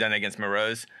she could have done it against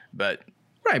Moroz, but.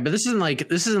 Right, but this isn't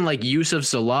like Yusuf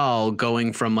Zalal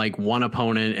going from like one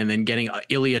opponent and then getting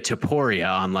Ilia Topuria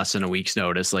on less than a week's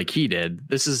notice like he did.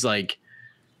 This is like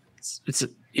it's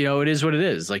you know, it is what it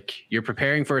is. Like you're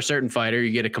preparing for a certain fighter,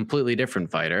 you get a completely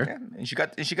different fighter. Yeah, and she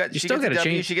got still got to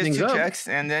change. She gets things 2 up. checks,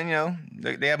 and then you know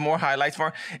they have more highlights for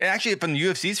her. And actually, from the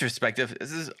UFC's perspective,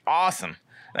 this is awesome.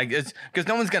 Like it's because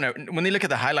no one's gonna when they look at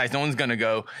the highlights, no one's gonna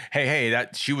go, hey,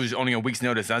 that she was only a week's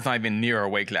notice. That's not even near her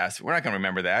weight class. We're not gonna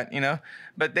remember that, you know.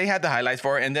 But they had the highlights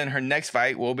for her, and then her next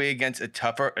fight will be against a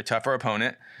tougher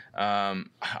opponent. I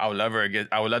would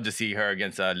love to see her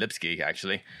against Lipski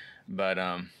actually, but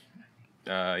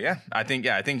I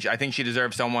think she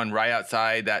deserves someone right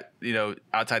outside that, you know,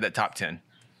 outside that top 10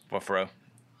 for Faro.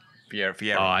 Yeah.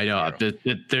 Oh, I know.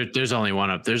 There's only one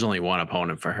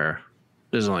opponent for her.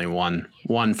 There's only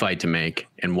one fight to make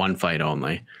and one fight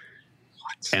only.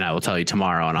 What? And I will tell you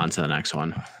tomorrow and on to the next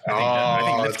one.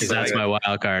 I think that's my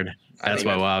wild card. That's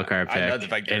my wild card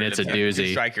pick, and it's a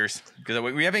doozy. Strikers, because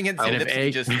we haven't against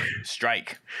Lipski just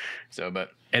strike. So,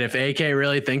 but and if AK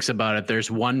really thinks about it,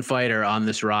 there's one fighter on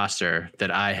this roster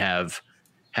that I have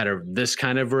had this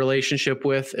kind of relationship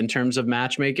with in terms of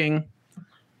matchmaking.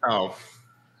 Oh,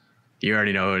 you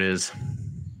already know who it is.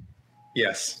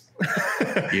 Yes.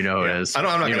 You know who it is. I'm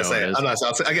not going to say it.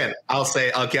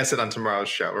 I'll guess it on tomorrow's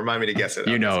show. Remind me to guess it.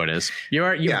 You know who it is. You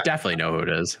definitely know who it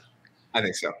is. I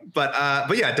think so. But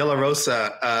yeah, De La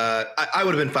Rosa, I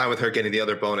would have been fine with her getting the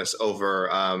other bonus over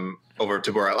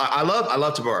Tabora. I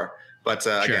love Tabora, but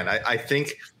again, I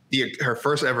think her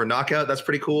first ever knockout, that's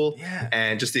pretty cool. Yeah.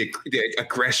 And just the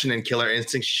aggression and killer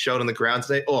instinct she showed on the ground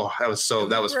today. Oh, that was fun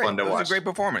to watch. It was a great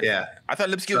performance. Yeah. I thought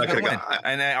Lipski was going to win.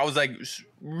 And I was like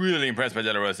really impressed by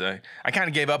De La Rosa. I kind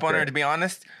of gave up on her, to be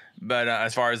honest. But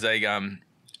as far as like a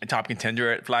top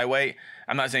contender at flyweight,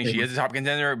 I'm not saying she is a top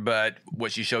contender, but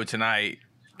what she showed tonight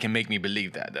can make me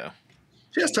believe that, though.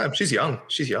 She has time. She's young.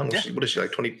 Yeah. What is she,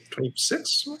 like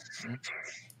 26?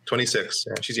 26.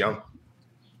 Yeah, she's young.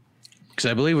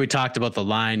 Because I believe we talked about the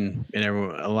line, and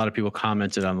a lot of people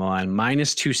commented on the line.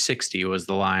 Minus 260 was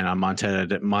the line on Montana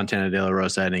De La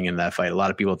Rosa heading in that fight. A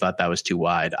lot of people thought that was too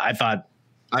wide. I thought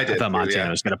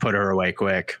Montana was going to put her away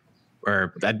quick.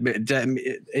 Or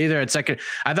either at second.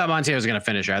 I thought Montana was going to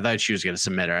finish her. I thought she was going to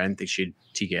submit her. I didn't think she'd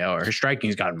TKO her. Her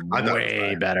striking's gotten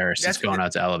way better since going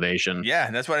out to Elevation. Yeah,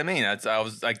 that's what I mean. I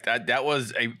was like that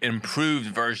was an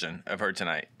improved version of her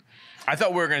tonight. I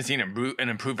thought we were going to see an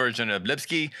improved version of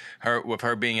Lipski, with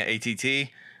her being at ATT.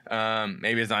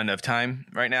 Maybe it's not enough time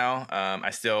right now. I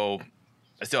still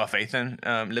have faith in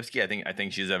Lipski. I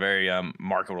think she's a very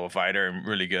marketable fighter and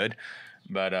really good.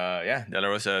 But yeah, De La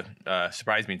Rosa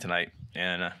surprised me tonight,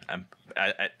 and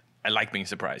I like being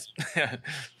surprised.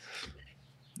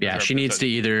 Yeah, she needs to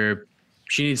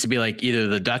be like either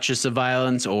the Duchess of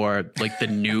Violence or like the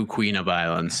new Queen of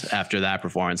Violence after that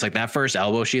performance. Like that first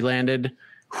elbow she landed,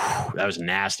 that was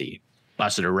nasty.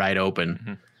 Busted her right open.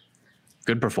 Mm-hmm.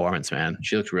 Good performance, man.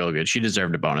 She looked real good. She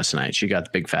deserved a bonus tonight. She got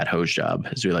the big fat hose job,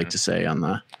 as we like to say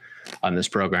on this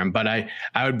program. But I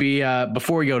would be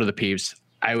before we go to the peeps,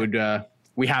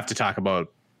 we have to talk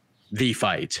about the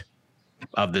fight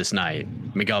of this night.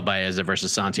 Miguel Baeza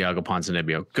versus Santiago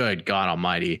Ponzinibbio. Good God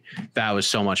almighty. That was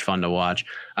so much fun to watch.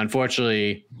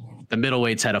 Unfortunately, the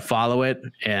middleweights had to follow it,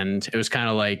 and it was kind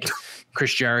of like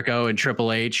Chris Jericho and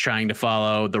Triple H trying to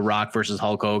follow The Rock versus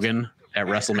Hulk Hogan at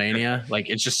WrestleMania. Like,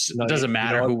 it just doesn't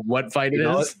matter what fight it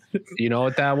is. You know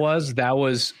what that was? That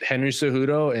was Henry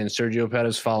Cejudo and Sergio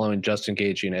Pettis following Justin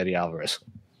Gaethje and Eddie Alvarez.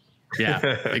 Yeah,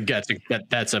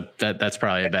 that's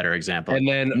probably a better example. And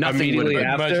then immediately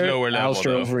after,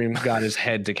 Alistair Overeem got his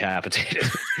head decapitated.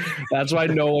 That's why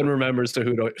no one remembers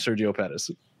Sergio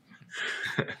Pettis.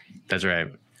 That's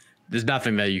right. There's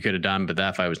nothing that you could have done, but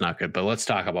that fight was not good. But let's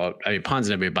talk about,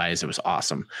 Ponzinibbio Baeza was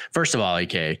awesome. First of all,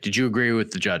 AK, did you agree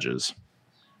with the judges?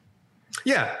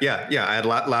 Yeah. I had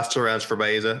last 2 rounds for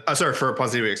Baeza. For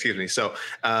Ponzinibbio, excuse me. So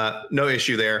no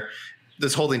issue there.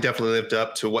 this whole thing definitely lived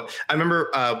up to what I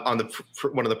remember on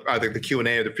one of the I think the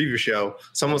Q&A or the preview show.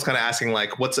 Someone was kind of asking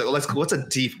like, what's a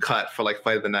deep cut for like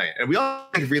fight of the night, and we all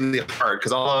think really hard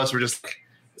because all of us were just like,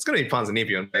 it's going to be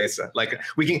Ponzinibbio and Baeza. Like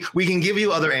we can give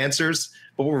you other answers,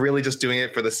 but we're really just doing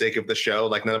it for the sake of the show.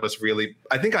 Like none of us really.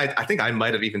 I think I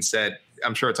might have even said,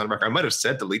 I'm sure it's on record, I might have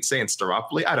said Dolidze and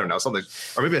Staropoli. I don't know, something,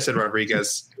 or maybe I said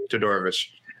Rodriguez, Todorovic.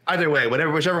 Either way,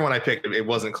 whichever one I picked, it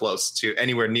wasn't close to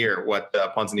anywhere near what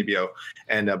Ponzinibbio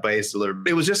and Baez delivered.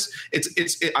 It was just,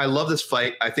 I love this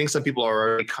fight. I think some people are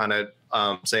already kind of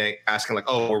asking like,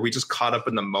 oh, were we just caught up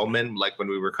in the moment? Like when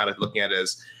we were kind of looking at it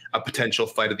as a potential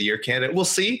fight of the year candidate. We'll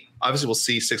see. Obviously, we'll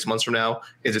see 6 months from now.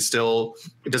 Does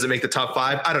it make the top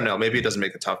 5? I don't know. Maybe it doesn't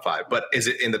make the top 5, but is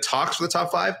it in the talks for the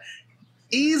top 5?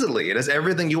 Easily. It has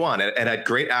everything you want. It had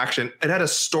great action. It had a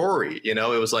story. It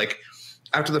was like,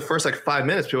 after the first like 5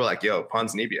 minutes, people were like, yo,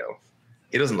 Ponzinibbio,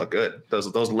 he doesn't look good.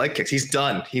 Those leg kicks, he's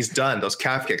done. Those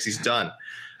calf kicks, he's done.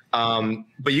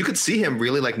 But you could see him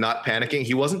really like not panicking.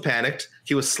 He wasn't panicked.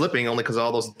 He was slipping only because of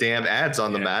all those damn ads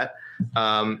on the mat.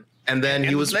 And then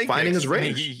he was finding his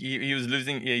range. He was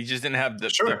losing. Yeah, he just didn't have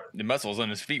the muscles on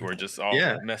his feet were just all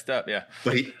messed up. Yeah.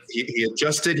 But he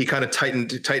adjusted. He kind of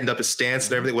tightened up his stance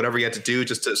and everything, whatever he had to do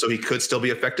so he could still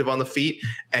be effective on the feet.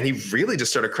 And he really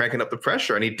just started cranking up the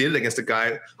pressure. And he did it against a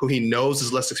guy who he knows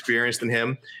is less experienced than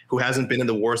him, who hasn't been in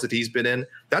the wars that he's been in.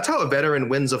 That's how a veteran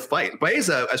wins a fight.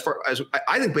 Baeza,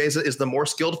 I think Baeza is the more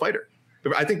skilled fighter.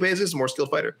 I think Baeza is a more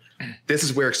skilled fighter. This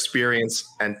is where experience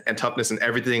and toughness and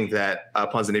everything that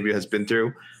Ponzinibbio has been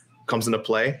through comes into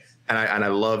play. And I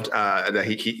loved that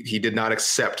he did not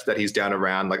accept that he's down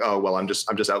around like, oh well, I'm just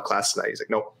outclassed tonight. He's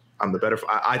like, nope, I'm the better.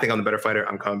 I think I'm the better fighter.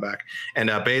 I'm coming back. And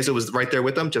Baeza was right there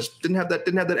with him. Just didn't have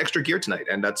that extra gear tonight,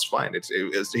 and that's fine.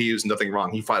 He was nothing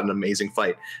wrong. He fought an amazing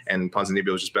fight, and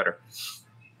Ponzinibbio was just better.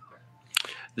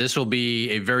 This will be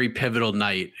a very pivotal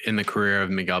night in the career of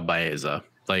Miguel Baeza.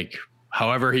 Like,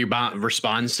 however he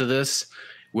responds to this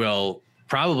will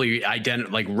probably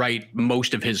write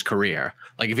most of his career.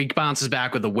 Like if he bounces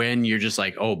back with a win, you're just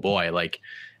like, oh boy, like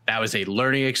that was a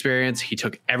learning experience. He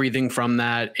took everything from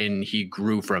that and he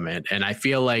grew from it. And I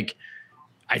feel like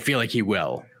he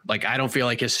will. Like, I don't feel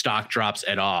like his stock drops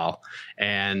at all.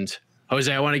 And Jose,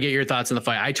 I want to get your thoughts on the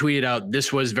fight. I tweeted out,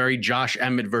 this was very Josh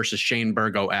Emmett versus Shane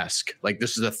Burgo-esque. Like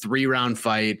this is a 3-round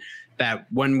fight that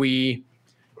when we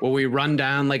run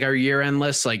down like our year-end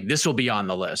list, like this will be on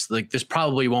the list. Like this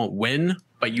probably won't win,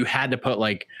 but you had to put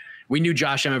like, we knew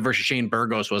Josh Emmett versus Shane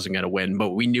Burgos wasn't going to win, but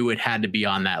we knew it had to be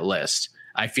on that list.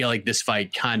 I feel like this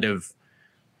fight kind of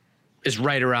is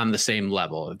right around the same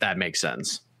level, if that makes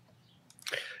sense.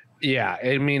 Yeah,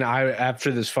 I mean,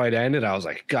 after this fight ended, I was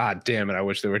like, God damn it! I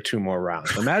wish there were 2 more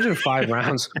rounds. Imagine 5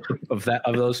 rounds of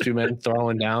those 2 men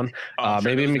throwing down.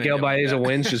 Maybe Miguel Baeza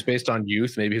wins just based on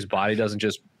youth. Maybe his body doesn't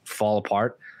just fall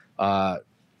apart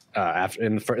after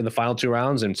in the final 2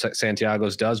 rounds, and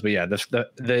Santiago's does. But yeah,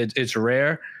 it's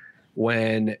rare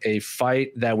when a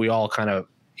fight that we all kind of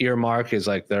earmark is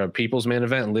like the people's main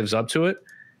event and lives up to it,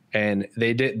 and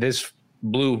this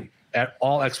blew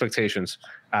all expectations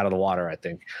out of the water. I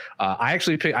think I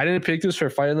didn't pick this for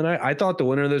a fight of the night. I thought the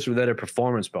winner of this would get a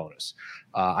performance bonus.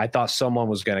 I thought someone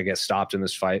was going to get stopped in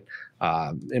this fight,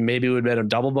 and maybe it would have been a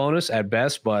double bonus at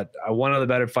best. But one of the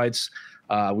better fights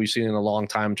we've seen in a long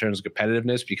time in terms of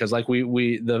competitiveness, because like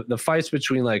the fights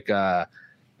between like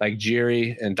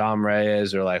Jiri and Dom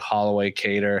Reyes, or like Holloway,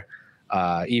 Cater,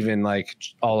 even like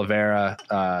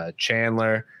Oliveira,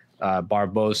 Chandler,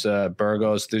 Barbosa,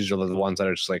 Burgos. These are the ones that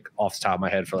are just like off the top of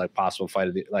my head for like possible fight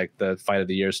of the fight of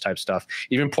the years type stuff.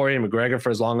 Even Poirier and McGregor,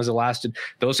 for as long as it lasted,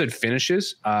 those had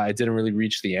finishes. It didn't really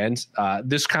reach the end.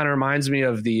 This kind of reminds me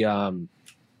of the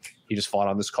he just fought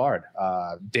on this card.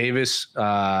 Davis,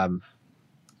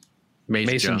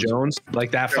 Mason Jones,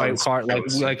 like that fight card,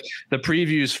 like the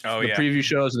previews, preview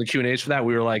shows and the Q&As for that.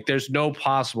 We were like, there's no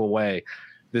possible way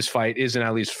this fight isn't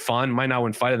at least fun. Might not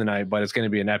win fight of the night, but it's going to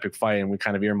be an epic fight, and we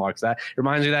kind of earmarked that. It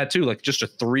reminds me of that too, like just a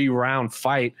 3-round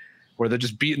fight where they're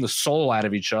just beating the soul out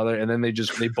of each other, and then they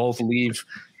both leave.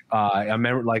 I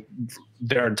remember like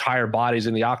their entire bodies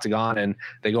in the octagon, and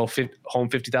they go home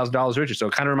 $50,000 richer. So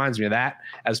it kind of reminds me of that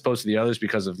as opposed to the others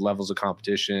because of levels of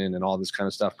competition and all this kind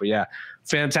of stuff. But yeah,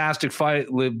 fantastic fight.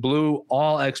 Blew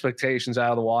all expectations out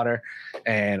of the water,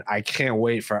 and I can't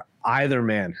wait for either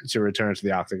man to return to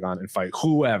the octagon and fight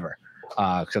whoever,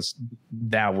 because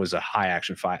that was a high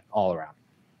action fight all around.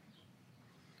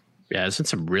 Yeah, there's been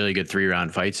some really good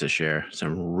 3-round fights this year.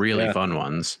 Some really fun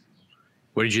ones.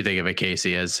 What did you think of it,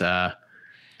 Casey? As an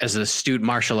astute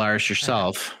martial artist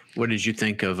yourself, what did you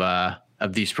think of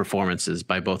these performances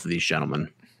by both of these gentlemen?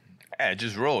 Yeah, it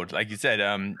just rolled, like you said.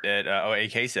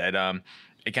 AK said,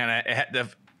 it kind of had the.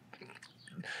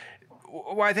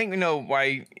 Well, I think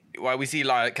why we see a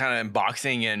lot of kind of in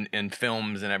boxing and in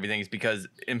films and everything is because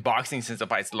in boxing, since the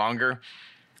fight's longer,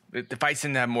 the fights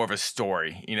tend to have more of a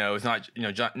story. It's not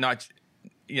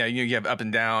you have up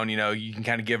and down. You can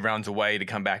kind of give rounds away to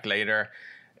come back later.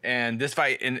 And this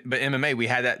fight, but MMA, we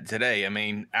had that today. I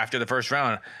mean, after the first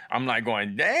round, I'm like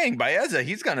going, dang, Baeza,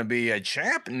 he's going to be a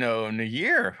champ in a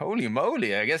year. Holy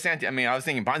moly. I guess, I was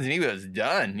thinking Ponzinibbio is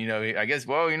done. I guess,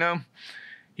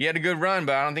 he had a good run,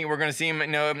 but I don't think we're going to see him,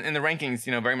 in the rankings,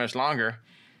 very much longer.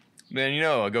 Then,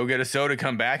 I go get a soda,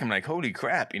 come back. I'm like, holy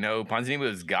crap,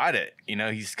 Ponzinibbio's got it.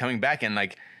 He's coming back and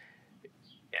like,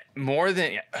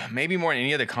 maybe more than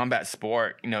any other combat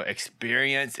sport,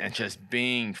 experience and just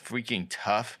being freaking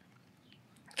tough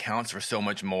counts for so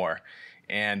much more.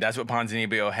 And that's what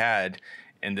Ponzinibbio had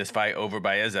in this fight over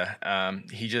Baeza. I'm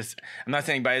not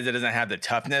saying Baeza doesn't have the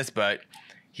toughness, but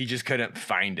he just couldn't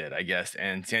find it, I guess.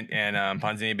 And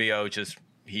Ponzinibbio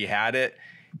he had it.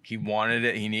 He wanted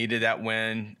it. He needed that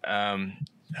win.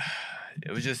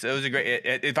 It was a great.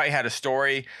 If I had a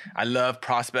story, I love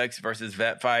prospects versus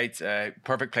vet fights.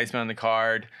 Perfect placement on the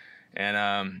card,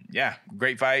 and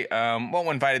great fight. Won't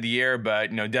win fight of the year, but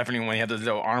definitely when you have those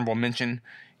little honorable mention,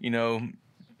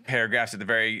 paragraphs at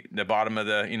the bottom of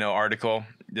the article,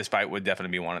 this fight would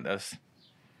definitely be one of those.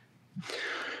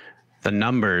 The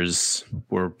numbers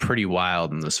were pretty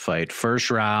wild in this fight.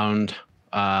 First round,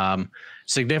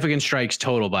 significant strikes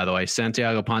total, by the way.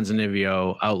 Santiago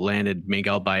Ponzinibbio outlanded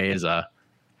Miguel Baeza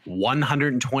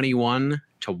 121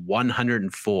 to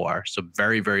 104. So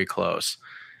very, very close.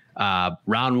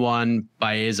 Round one,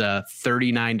 Baeza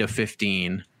 39 to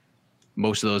 15.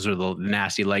 Most of those are the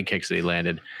nasty leg kicks that he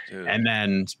landed. Dude. And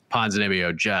then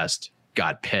Ponzinibbio just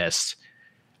got pissed.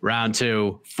 Round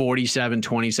two,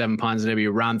 47-27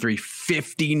 Ponzinibbio. Round three,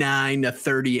 59 to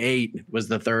 38 was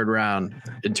the third round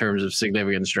in terms of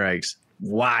significant strikes.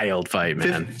 Wild fight,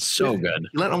 man. So good.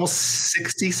 He landed almost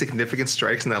 60 significant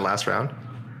strikes in that last round.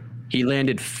 He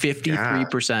landed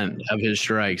 53% of his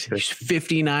strikes. He's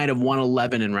 59 of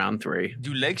 111 in round three.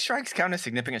 Do leg strikes count as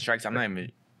significant strikes? I'm not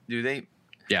even. Do they?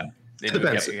 Yeah. It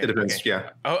depends. It depends. Okay. Yeah.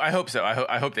 Oh, I hope so.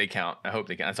 I hope they count.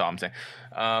 That's all I'm saying.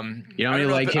 You know how many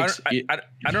leg kicks? I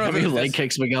don't know how many leg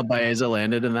kicks Miguel Baeza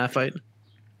landed in that fight.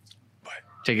 What?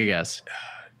 Take a guess.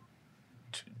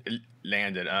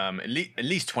 Landed at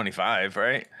least 25,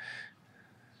 right?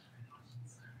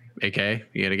 AK,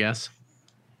 you got a guess?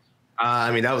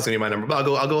 That was gonna be my number, but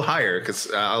I'll go higher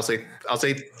because I'll say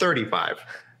 35.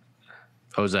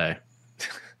 Jose,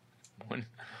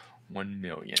 1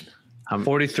 million.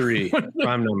 43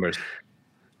 prime numbers.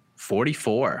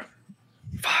 44.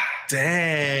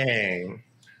 Dang.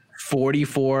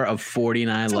 44 of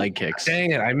 49 leg kicks.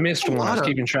 Dang it! I missed one. I was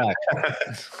keeping track.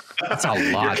 That's a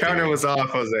lot. Your counter was off,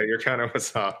 Jose. Your counter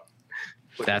was off.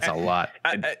 That's a lot.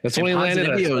 That's when he landed.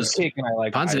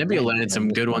 Ponzinibbio landed some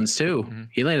good ones too. Mm-hmm.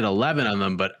 He landed 11 of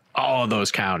them, but all of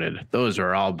those counted. Those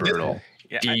were all brutal,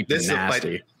 deep, and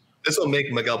nasty. This will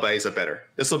make Miguel Baeza better.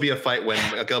 This will be a fight when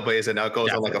Miguel Baeza now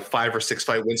goes on like a 5 or 6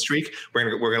 fight win streak.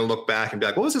 We're gonna look back and be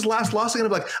like, what was his last loss? I'm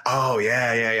gonna be like, oh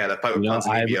yeah, that fight with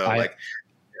Ponzinibbio.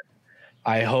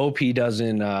 I hope he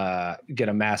doesn't get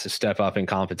a massive step up in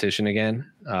competition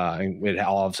again. And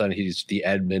all of a sudden, he's the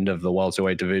Edmund of the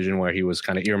welterweight division, where he was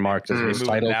kind of earmarked as his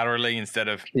title laterally instead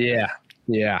of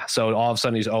yeah. So all of a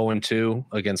sudden, he's 0-2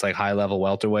 against like high level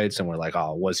welterweights, and we're like,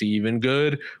 oh, was he even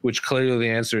good? Which clearly the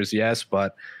answer is yes,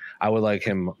 but I would like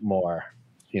him more.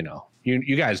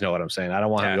 You guys know what I'm saying. I don't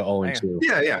want him to go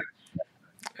 0-2. Yeah.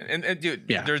 And dude,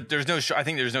 there's no. I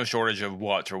think there's no shortage of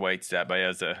welterweights that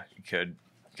Baeza could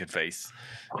face.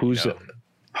 Who's it?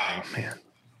 Oh man,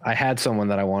 I had someone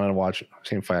that I wanted to watch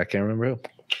same fight. I can't remember who.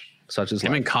 Such as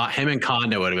him and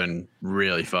Kondo would have been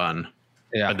really fun.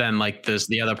 Yeah, but then like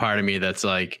the other part of me that's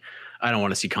like, I don't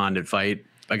want to see Condit fight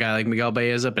a guy like Miguel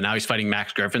Baeza, but now he's fighting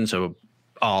Max Griffin, so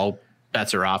all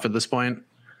bets are off at this point.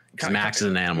 Because Max is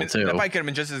an animal too. That fight could have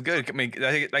been just as good. I mean,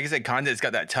 like I said, Condit's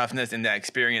got that toughness and that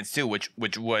experience too, which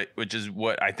is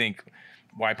what I think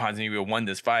why Ponzinibbio won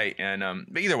this fight. And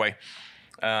but either way.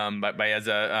 But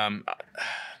Baeza,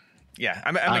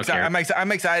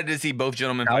 I'm excited to see both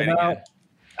gentlemen fight again.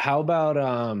 How about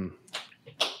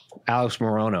Alex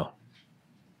Morono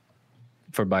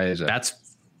for Baeza?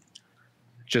 That's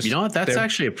just That's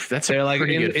actually they're like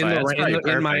pretty good fight.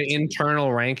 In my internal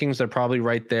rankings, they're probably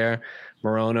right there.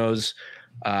 Morono's.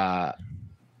 I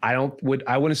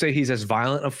wouldn't say he's as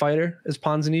violent a fighter as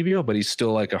Ponzinibbio, but he's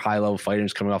still like a high level fighter.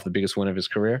 He's coming off the biggest win of his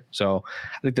career, so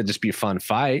I think that'd just be a fun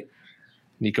fight.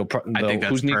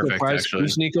 Who's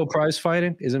Nico Price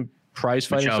fighting? Isn't Price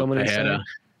fighting Michelle someone insane. Pereira.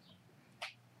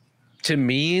 Tim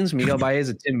Means, Miguel Baez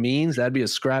and Tim Means, that'd be a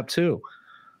scrap too.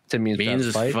 Tim Means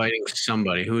Means fight. is fighting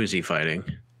somebody. Who is he fighting?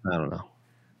 I don't know.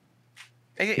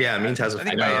 Yeah, Means has a I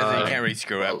think Baez, you can't really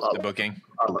screw up the booking.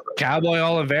 Cowboy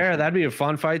Oliveira, that'd be a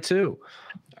fun fight too.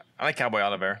 I like Cowboy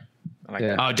Oliver. I like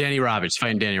Yeah. that. Oh, Danny Roberts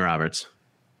fighting Danny Roberts.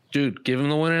 Dude, give him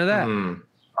the winner of that.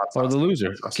 Or the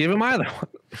loser. Give him either one.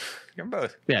 Give them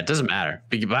both. Yeah, it doesn't matter.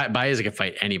 Baez can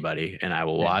fight anybody, and I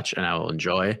will watch and I will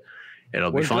enjoy.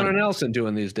 It'll be What's fun. Gunnar Nelson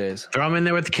doing these days? Throw him in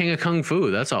there with the King of Kung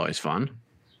Fu. That's always fun.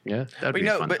 Yeah. That'd But be you a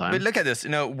know, fun but time. look at this. You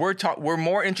know, we're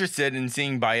more interested in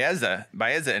seeing Baeza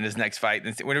in his next fight.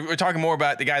 We're talking more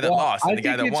about the guy that lost than the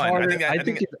guy that won. I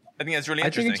think that's really I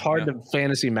interesting. think it's hard you know? to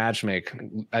fantasy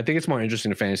matchmake. I think it's more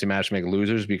interesting to fantasy matchmake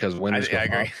losers because winners I go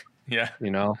agree. up, Yeah. you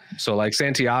know? So like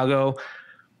Santiago,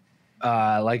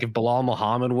 like if Bilal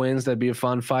Muhammad wins, that'd be a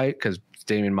fun fight because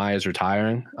Damian Maya's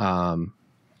retiring.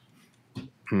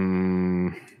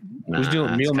 Who's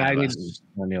doing Neil Magny?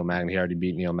 Not Neil Magny. He already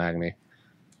beat Neil Magny.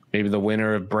 Maybe the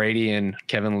winner of Brady and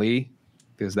Kevin Lee,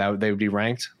 because they would be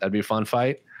ranked. That'd be a fun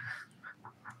fight.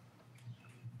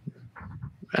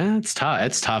 It's tough.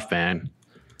 It's tough, man.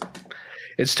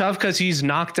 It's tough because he's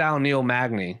knocked out Neil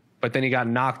Magny, but then he got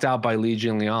knocked out by Li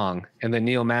Jinliang, and then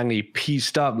Neil Magny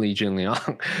pieced up Li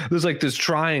Jinliang. There's like this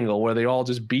triangle where they all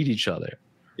just beat each other.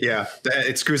 Yeah,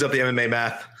 it screws up the MMA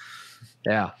math.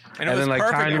 Yeah. And it was then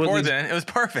perfect Tyron before Woodley's- then. It was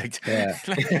perfect. Yeah.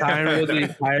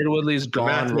 Tyron Woodley's gone.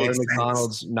 math Roy makes sense.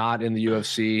 McDonald's not in the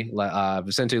UFC.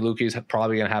 Vicente Luque's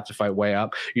probably going to have to fight way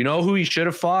up. You know who he should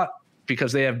have fought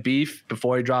because they have beef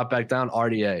before he dropped back down?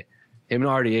 RDA. Him and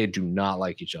RDA do not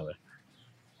like each other.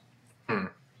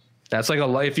 That's like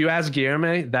if you ask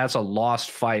Guilherme, that's a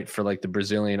lost fight for like the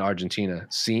Brazilian Argentina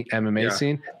scene, MMA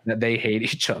scene, that they hate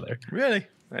each other. Really?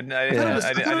 I didn't know I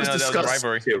that was a discussed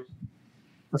rivalry. too.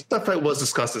 That fight was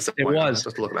discussed at some It point. was.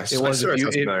 Just looking. It was.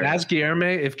 Ask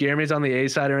Guilherme, if Guilherme's on the A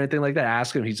side or anything like that,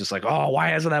 ask him. He's just like, oh, why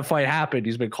hasn't that fight happened?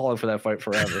 He's been calling for that fight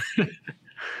forever.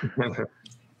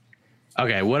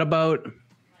 Okay, what about?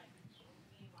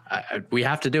 We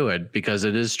have to do it because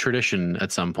it is tradition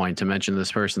at some point to mention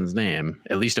this person's name.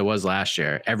 At least it was last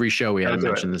year. Every show we had to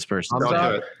mention this person. Don't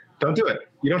do it. Don't do it.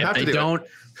 You don't have to do it.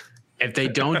 If they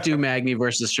don't do Magny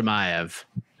versus Chimaev,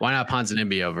 why not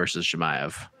Ponzinibbio versus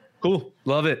Chimaev? Cool.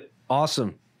 Love it.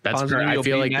 Awesome. That's fair. I Ponzinibbio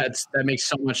feel like beat that makes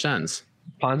so much sense.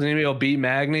 Ponzinibbio beat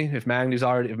Magny. If Magny's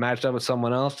already matched up with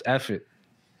someone else, F it.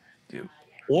 Dude.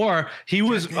 Or he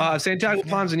was Santiago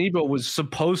Ponzinibbio was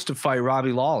supposed to fight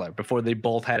Robbie Lawler before they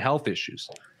both had health issues.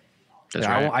 That's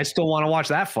right. I still want to watch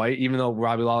that fight, even though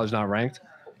Robbie Lawler's not ranked.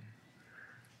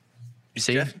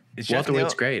 See, Is Jeff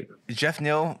welterweight's Neal- great. Is Jeff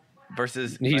Neal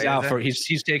versus He's out Baeza? for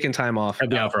he's taking time off. He'll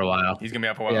be out for a while. He's gonna be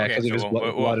out for a while. Yeah, Okay, because of his so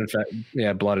blood infection.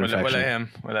 Yeah, blood infection.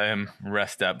 we'll let him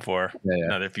rest up for Yeah.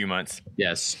 another few months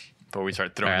Yes. before we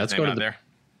start throwing All right, his let's name go to out the- there.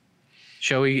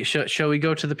 Shall we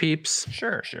go to the peeps?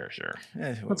 Sure.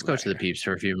 Yeah, Let's go to the peeps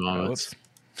for a few moments.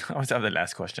 Whoops. I always have the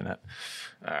last question up.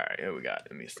 All right, here we got.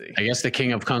 Let me see. I guess the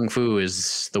king of kung fu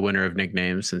is the winner of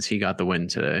nicknames since he got the win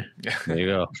today. There you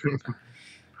go.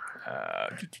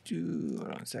 Hold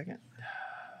on a second.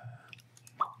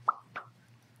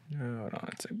 Hold on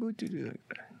a second.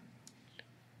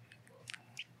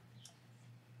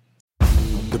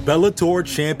 The Bellator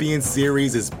Champion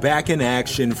Series is back in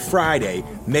action Friday,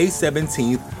 May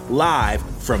 17th, live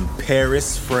from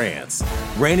Paris, France.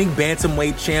 Reigning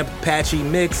bantamweight champ Patchy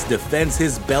Mix defends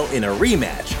his belt in a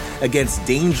rematch against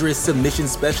dangerous submission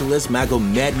specialist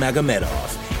Magomed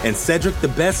Magomedov. And Cedric the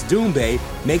Best Doumbé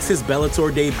makes his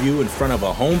Bellator debut in front of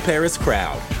a home Paris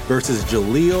crowd versus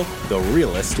Jaleel the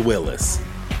Realist Willis.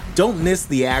 Don't miss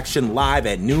the action live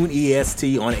at noon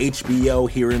EST on HBO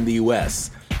here in the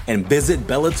US. And visit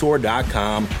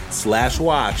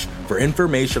Bellator.com/watch for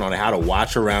information on how to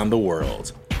watch around the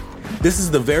world. This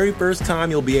is the very first time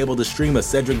you'll be able to stream a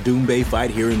Cedric Doumbé fight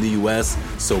here in the US,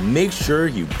 so make sure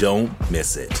you don't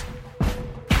miss it.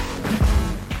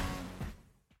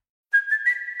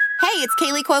 Hey, it's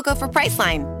Kaylee Cuoco for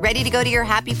Priceline. Ready to go to your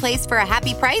happy place for a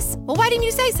happy price? Well, why didn't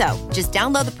you say so? Just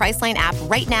download the Priceline app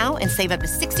right now and save up to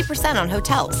 60% on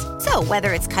hotels. So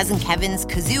whether it's Cousin Kevin's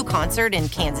Kazoo Concert in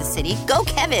Kansas City, go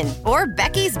Kevin, or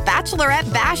Becky's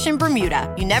Bachelorette Bash in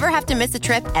Bermuda, you never have to miss a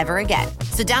trip ever again.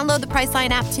 So download the Priceline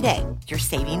app today. Your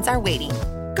savings are waiting.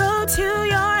 Go to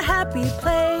your happy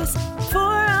place for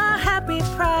a happy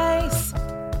price.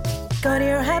 Go to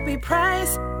your happy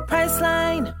price,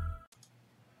 Priceline.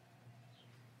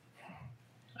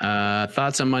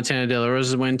 Thoughts on Montana De La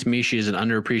Rosa's win? To me, she is an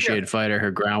underappreciated fighter.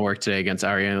 Her groundwork today against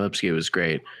Ariane Lipski was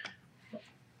great.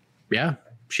 Yeah,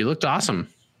 she looked awesome.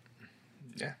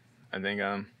 Yeah, I think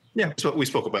Yeah, so we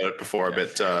spoke about it before,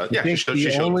 but yeah, she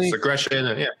showed aggression.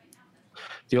 And, yeah.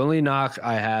 The only knock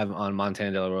I have on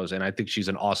Montana De La Rosa, and I think she's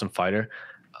an awesome fighter,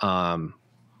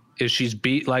 is she's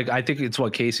beat, like, I think it's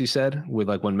what Casey said with,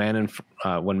 like, when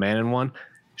Manon won.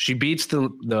 She beats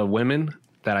the women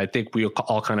that I think we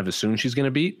all kind of assume she's going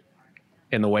to beat,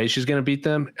 in the way she's going to beat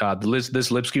them.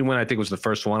 This Lipsky win, I think, was the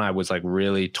first one I was, like,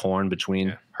 really torn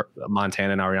between her,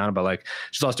 Montana and Ariana. But, like,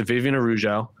 she's lost to Vivian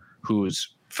Araujo,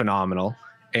 who's phenomenal,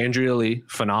 Andrea Lee,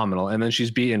 phenomenal, and then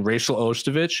she's beaten Rachel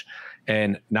Ostovich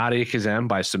and Nadia Kazem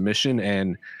by submission.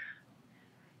 And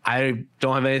I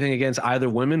don't have anything against either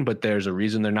women, but there's a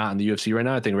reason they're not in the UFC right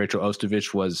now. I think Rachel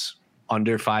Ostovich was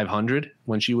under 500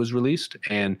 when she was released,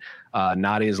 and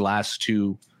Nadia's last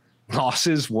 2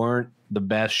 losses weren't the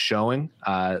best showing.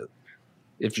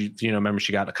 If you remember,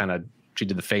 she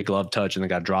did the fake glove touch and then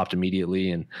got dropped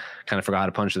immediately and kind of forgot how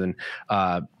to punch. And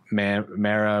then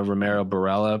Mara Romero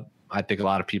Barella, I think a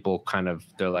lot of people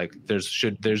they're like,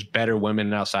 there's better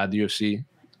women outside the UFC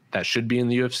that should be in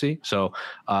the UFC. So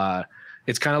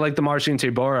it's kind of like the Marcin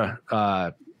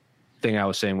Tybura thing I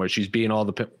was saying, where she's beating all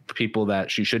the people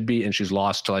that she should be, and she's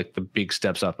lost to, like, the big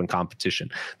steps up in competition.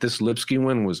 This Lipsky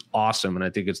win was awesome, and I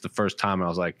think it's the first time I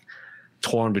was, like,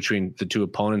 torn between the 2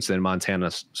 opponents. And Montana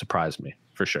surprised me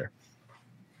for sure.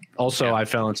 Also, I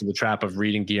fell into the trap of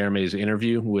reading Guilherme's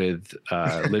interview with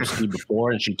Lipsky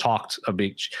before, and she talked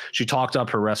up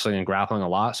her wrestling and grappling a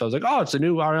lot. So I was like, oh, it's the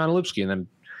new Ariana Lipsky, and then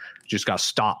just got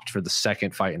stopped for the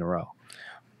 2nd fight in a row.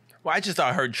 Well, I just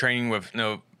thought her training with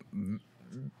one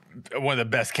of the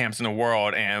best camps in the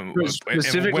world, and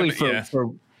specifically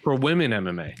women, for women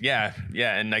MMA. Yeah,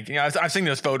 and, like, I've seen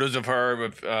those photos of her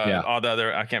with all the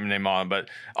other, I can't name all, but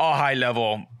all high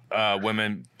level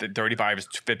women, 35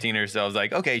 to 15 or so. I was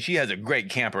like, okay, she has a great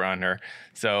camp around her.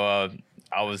 So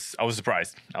I was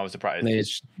surprised.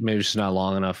 Maybe it's not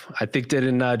long enough. I think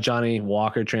didn't Johnny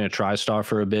Walker train a TriStar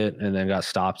for a bit and then got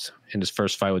stopped in his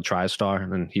first fight with TriStar,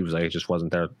 and then he was like, it just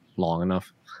wasn't there long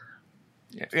enough.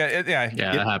 Yeah,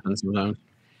 that happens sometimes.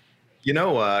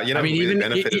 I mean, even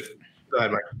go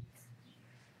ahead, Mike.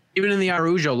 Even in the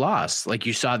Araujo loss, like,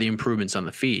 you saw the improvements on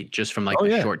the feet just from, like,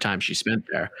 the short time she spent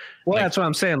there. Well, that's what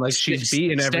I'm saying. Like, she's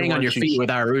beating everyone. Staying on your feet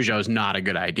with Araujo is not a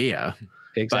good idea.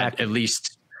 Exactly. But at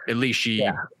least she,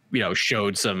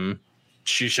 showed something.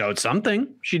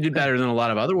 She did better than a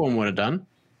lot of other women would have done.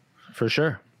 For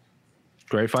sure.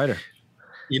 Great fighter.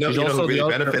 Who really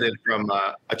benefited from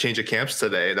a change of camps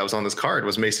today that was on this card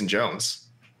was Mason Jones.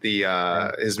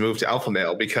 His move to alpha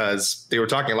male, because they were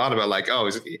talking a lot about, like, oh,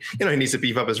 he needs to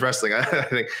beef up his wrestling. I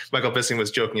think Michael Bisping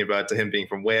was joking about him being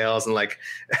from Wales, and, like,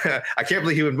 I can't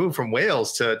believe he would move from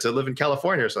Wales to live in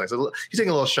California or something. So he's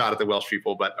taking a little shot at the Welsh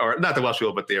people, or not the Welsh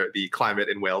people, but the climate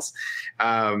in Wales.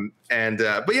 But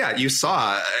yeah, you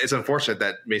saw, it's unfortunate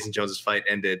that Mason Jones's fight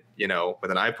ended, with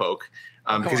an eye poke,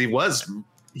 because he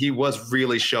was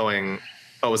really showing.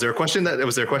 Oh, was there a question that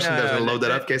was going to load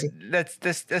that up, Casey? Let's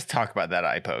talk about that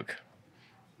eye poke.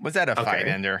 Was that a fight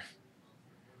ender?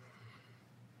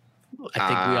 I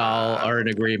think we all are in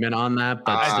agreement on that,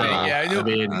 but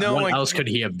what else could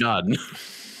he have done?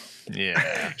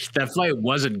 Yeah, that fight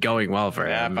wasn't going well for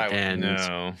him.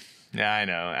 Yeah, I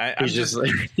know. He's just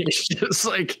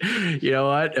like, you know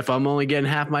what? If I'm only getting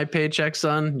half my paycheck,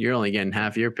 son, you're only getting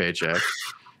half your paycheck.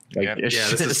 Like,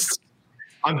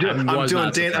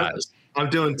 I'm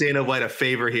doing Dana White a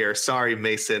favor here. Sorry,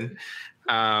 Mason.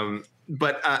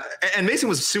 But Mason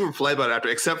was super polite about it after,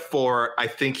 except for, I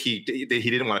think he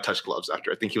didn't want to touch gloves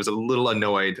after. I think he was a little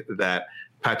annoyed that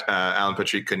Alan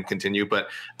Patrick couldn't continue. But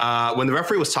when the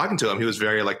referee was talking to him, he was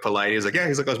very, like, polite. He was like,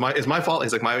 it's my fault.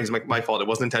 He's like, my fault. It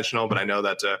wasn't intentional, but I know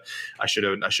that I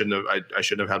shouldn't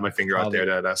have had my finger out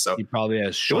there. So he probably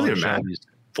has Sean Shelby's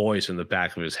voice in the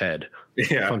back of his head.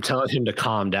 Yeah, I'm telling him to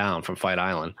calm down from Fight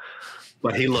Island.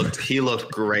 But he looked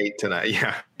great tonight.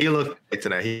 Yeah, he looked great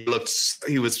tonight. He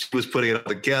was putting it all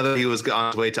together. He was on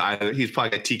his way to either he's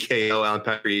probably a TKO Alan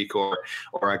Patrick or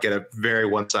get a very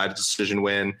one-sided decision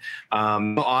win.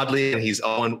 Oddly, he's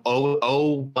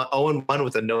 0-1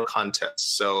 with a no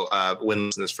contest. So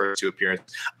winless in his first 2 appearances.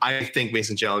 I think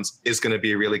Mason Jones is going to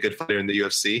be a really good fighter in the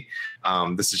UFC.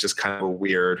 This is just kind of a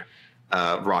weird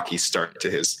rocky start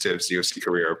to his UFC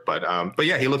career. But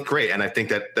yeah, he looked great, and I think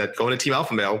that going to Team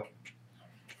Alpha Male.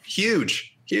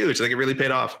 Huge. I think it really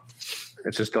paid off.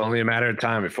 It's just only a matter of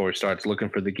time before he starts looking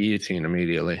for the guillotine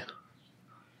immediately.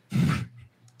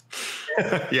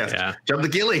 Yes. Yeah. Jump the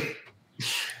gilly.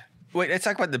 Wait, let's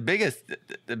talk about the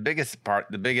best part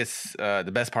of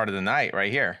the night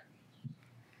right here.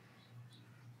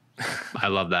 I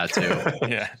love that too.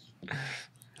 Yeah.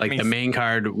 Like the main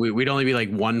card, we'd only be like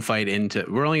one fight into.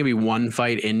 We're only gonna be one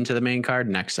fight into the main card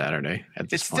next Saturday. At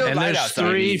this point. And there's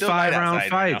 3 5-round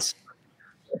fights.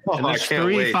 And there's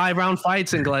 3 5-round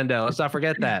fights in Glendale. Let's not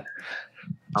forget that.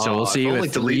 So we'll see you at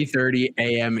 3:30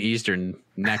 a.m. Eastern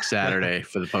next Saturday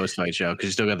for the post-fight show, because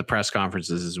you still got the press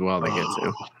conferences as well to get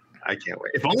to. I can't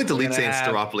wait. If only Delete and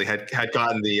Staropoli had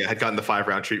gotten the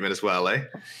 5-round treatment as well, eh?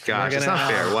 Gosh, it's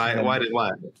not fair.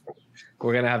 Why?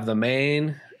 We're gonna have the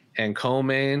main and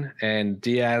co-main and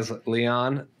Diaz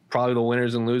Leon, probably the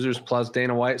winners and losers plus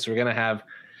Dana White. So we're gonna have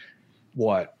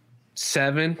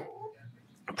 7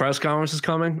 press conferences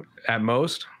coming at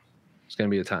most. It's gonna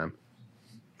be a time.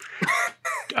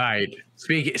 All right.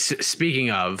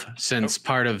 Speaking of, since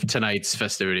part of tonight's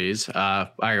festivities, all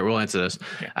right, we'll answer this.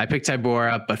 Yeah. I picked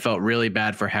Tybura, but felt really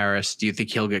bad for Harris. Do you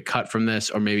think he'll get cut from this,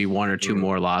 or maybe 1 or 2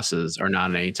 more losses, or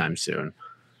not anytime soon?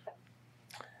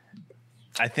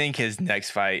 I think his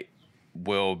next fight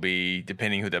will be,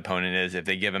 depending who the opponent is, if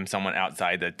they give him someone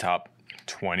outside the top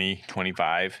 20,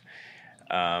 25,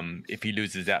 if he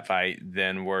loses that fight,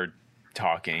 then we're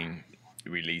talking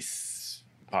release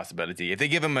possibility. If they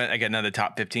give him another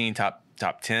top 15, top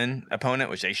 10 opponent,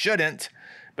 which they shouldn't,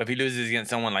 but if he loses against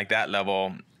someone like that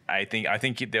level, I think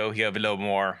he'll have a little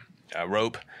more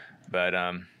rope. But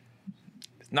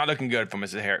it's not looking good for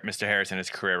Mr. Harris in his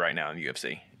career right now in the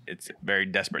UFC. It's very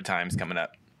desperate times coming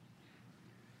up.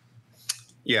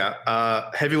 Yeah,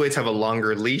 heavyweights have a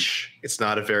longer leash. It's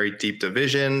not a very deep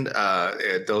division.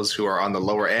 Those who are on the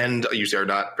lower end usually are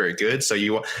not very good.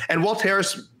 And Walt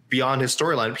Harris, beyond his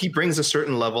storyline, he brings a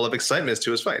certain level of excitement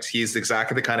to his fights. He's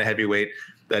exactly the kind of heavyweight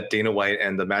that Dana White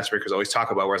and the matchmakers always talk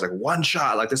about, where it's like one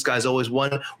shot, like this guy's always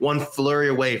one flurry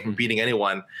away from beating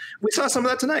anyone. We saw some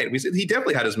of that tonight. He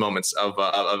definitely had his moments of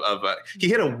he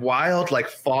hit a wild, like,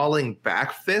 falling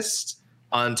back fist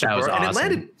on Tybura, and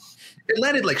awesome. It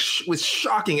landed like with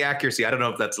shocking accuracy. I don't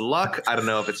know if that's luck. I don't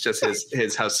know if it's just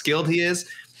his how skilled he is.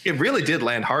 It really did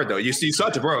land hard, though. You saw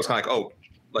Tybura was kind of like, oh,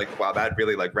 like, wow, that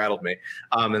really like rattled me.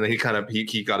 And then he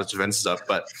got his defenses up.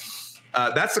 But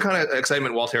that's the kind of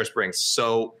excitement Walt Harris brings.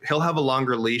 So he'll have a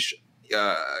longer leash.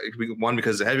 1,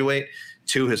 because of heavyweight.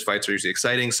 2, his fights are usually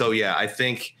exciting. So yeah, I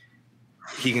think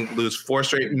he can lose 4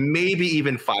 straight, maybe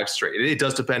even 5 straight. It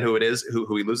does depend who it is,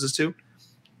 who he loses to.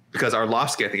 Because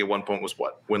Arlovsky, I think at one point was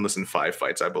winless in 5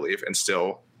 fights, I believe, and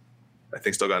still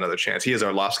got another chance. He is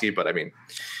Arlovsky, but I mean,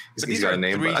 he's got a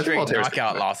name. 3 straight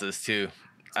knockout losses too.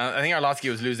 I think Arlovsky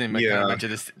was losing a bunch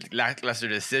of lackluster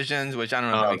decisions, which I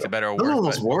don't know if that makes it better or worse.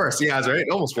 Almost worse. Yeah, that's right.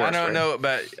 Almost worse. I don't know,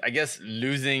 but I guess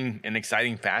losing in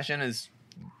exciting fashion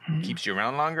keeps you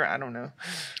around longer. I don't know.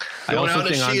 I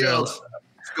think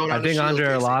Andre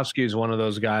Arlovsky is one of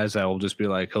those guys that will just be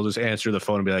like, he'll just answer the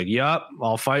phone and be like, "Yup,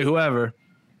 I'll fight whoever."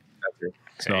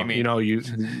 So send me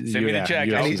the check.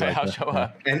 I'll show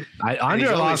up. And Andre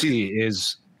Arlovsky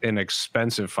is an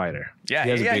expensive fighter. Yeah,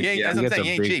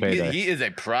 he is a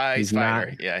prize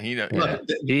fighter.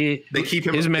 They keep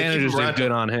him. His managers did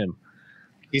good on him.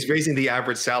 He's raising the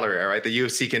average salary, right? The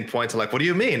UFC can point to like, what do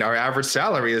you mean? Our average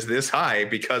salary is this high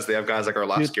because they have guys like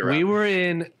Arlovsky around.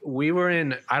 We were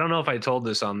in. I don't know if I told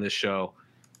this on this show.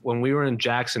 When we were in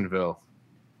Jacksonville,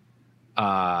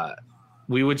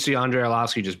 we would see Andre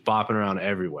Arlovsky just bopping around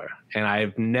everywhere, and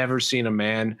I've never seen a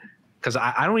man. Because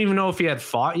I don't even know if he had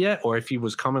fought yet or if he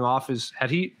was coming off his. Had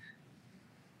he?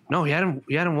 No, he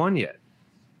hadn't won yet.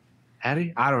 Had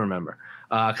he? I don't remember.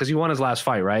 Because he won his last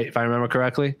fight, right? If I remember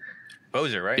correctly.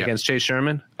 Bozer, right? Against Chase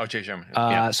Sherman. Oh, Chase Sherman.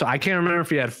 So I can't remember if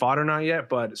he had fought or not yet,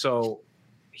 but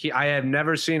I had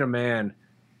never seen a man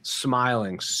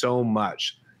smiling so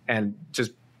much, and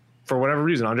just for whatever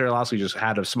reason, Andre Arlovsky just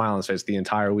had a smile on his face the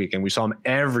entire week, and we saw him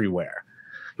everywhere.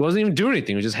 He wasn't even doing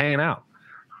anything; he was just hanging out.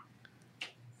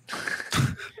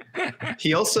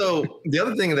 He also, the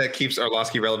other thing that keeps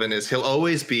Arlovsky relevant is he'll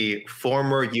always be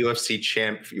former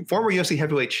UFC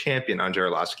heavyweight champion Andre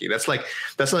Arlovsky. That's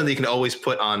something that you can always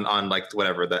put on like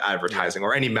whatever the advertising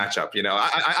or any matchup. You know,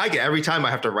 I get every time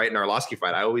I have to write an Arlovsky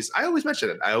fight, I always mention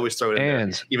it. I always throw it in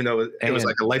there, even though it was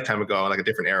like a lifetime ago, like a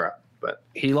different era. But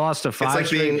he lost to 5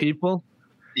 straight people.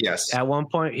 Yes. At one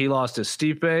point, he lost to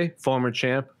Stipe, former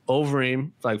champ,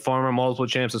 Overeem, like former multiple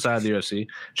champs inside the UFC,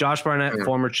 Josh Barnett,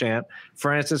 former champ,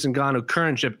 Francis Ngannou,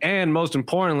 current champ, and most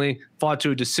importantly, fought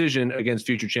to a decision against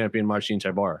future champion Marcin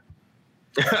Tybura.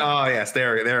 Oh yes,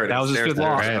 there it is. That was a good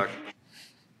loss. Right.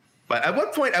 But at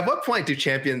what point do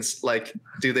champions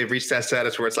do they reach that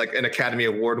status where it's like an Academy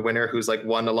Award winner who's like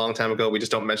won a long time ago? We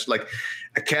just don't mention like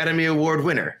Academy Award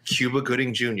winner Cuba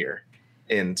Gooding Jr.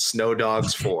 in Snow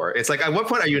Dogs 4. It's like, at what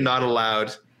point are you not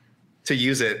allowed to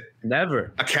use it?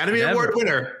 Never. Academy Award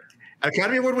winner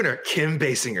Academy Award winner Kim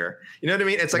Basinger. You know what I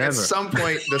mean? It's like at some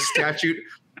point the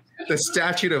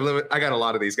statute of limit. I got a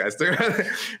lot of these guys.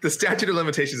 The statute of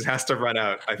limitations has to run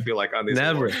out. I feel like on these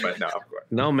awards, but no, of course.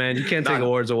 No, man, you can't take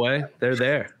awards away. They're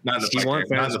there. Not in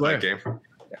the fight game.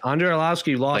 Andre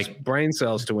Arlovsky lost brain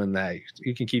cells to win that.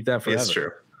 You can keep that forever. It's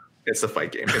true. It's the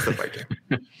fight game.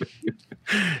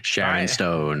 Sharon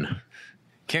Stone.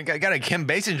 Got a Kim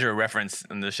Basinger reference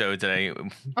in the show today.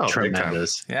 Oh,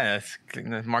 tremendous. Yeah,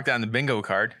 that's mark that on the bingo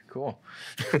card. Cool.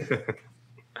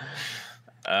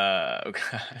 Oh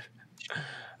God.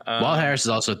 Walt Harris is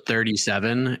also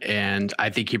 37, and I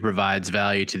think he provides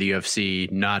value to the UFC,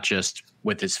 not just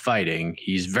with his fighting.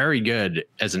 He's very good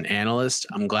as an analyst.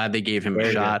 I'm glad they gave him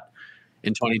a shot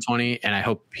in 2020, and I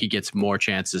hope he gets more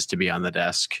chances to be on the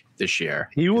desk this year.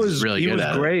 He was really good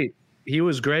at great. It. He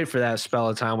was great for that spell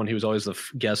of time when he was always the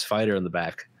guest fighter in the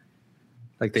back.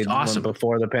 Like awesome.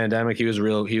 Before the pandemic, he was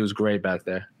great back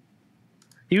there.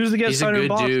 He was the guest fighter in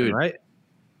Boston, dude. Right?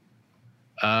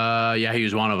 Yeah, he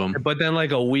was one of them. But then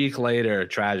like a week later,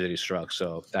 tragedy struck.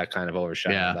 So that kind of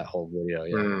overshadowed that whole video.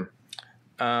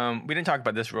 Yeah. We didn't talk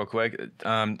about this real quick.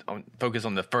 Focus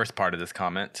on the first part of this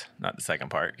comment, not the second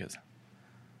part, because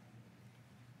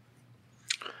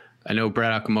I know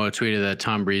Brad Okamoto tweeted that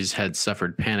Tom Breeze had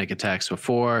suffered panic attacks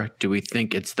before. Do we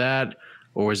think it's that,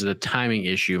 or was it a timing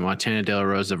issue? Montana De La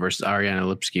Rosa versus Ariane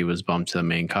Lipski was bumped to the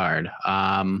main card.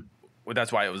 Well,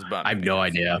 that's why it was bumped. I have no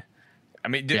idea. I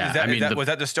mean, was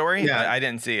that the story? Yeah, I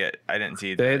didn't see it. I didn't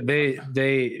see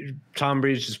that. Tom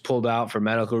Breeze just pulled out for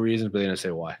medical reasons, but they didn't say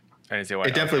why. I didn't say why.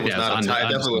 It definitely was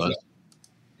not.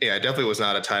 It definitely was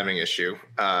not a timing issue.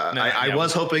 I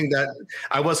was hoping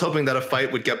that a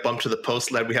fight would get bumped to the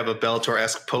post. That we have a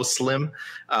Bellator-esque post slim.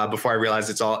 Before I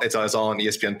realized it's all on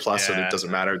ESPN Plus, so it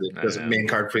doesn't matter. The main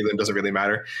card prelim doesn't really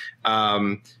matter.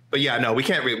 But yeah, no, we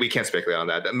can't speculate on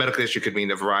that. A medical issue could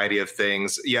mean a variety of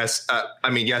things. Yes,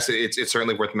 it's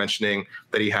certainly worth mentioning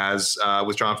that he has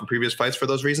withdrawn from previous fights for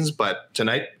those reasons. But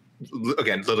tonight,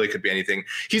 again, literally could be anything.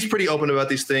 He's pretty open about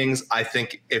these things. I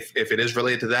think if it is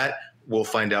related to that, we'll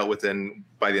find out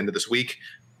by the end of this week.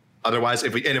 Otherwise,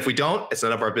 if we don't, it's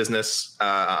none of our business.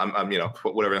 I'm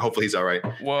whatever. Hopefully he's all right.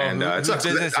 Well, and I was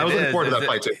looking forward to that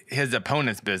fight too. His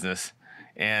opponent's business,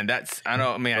 and that's I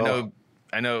don't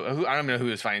even know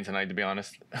who is fighting tonight, to be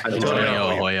honest.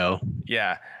 Hoyo.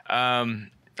 Yeah, I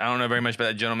don't know very much about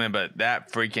that gentleman, but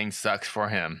that freaking sucks for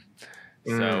him.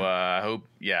 So I hope.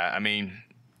 Yeah, I mean,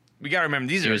 we gotta remember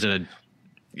these are.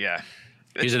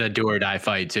 He was in a do or die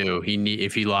fight too.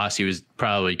 If he lost, he was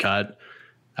probably cut.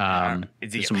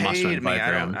 Is he paid?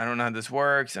 I don't know how this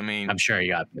works. I mean, I'm sure he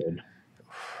got paid.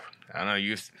 I don't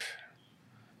know.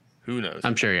 Who knows?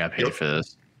 I'm sure he got paid for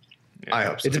this. Yeah. I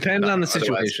hope so. It depends on the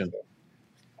situation.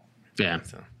 Yeah.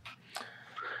 So.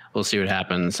 We'll see what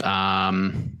happens. I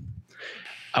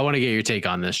want to get your take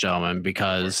on this, gentlemen,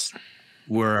 because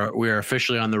we're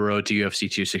officially on the road to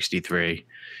UFC 263.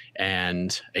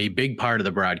 And a big part of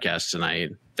the broadcast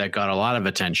tonight that got a lot of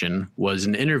attention was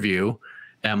an interview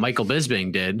that Michael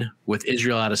Bisping did with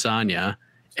Israel Adesanya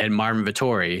and Marvin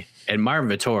Vettori. And Marvin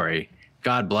Vettori,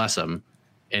 God bless him,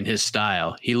 in his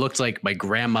style, he looked like my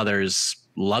grandmother's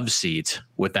love seat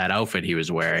with that outfit he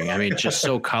was wearing. I mean, just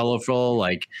so colorful,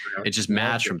 like it just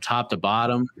matched from top to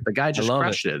bottom. The guy just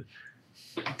crushed it.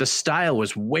 The style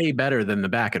was way better than the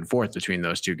back and forth between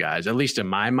those two guys, at least in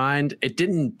my mind. It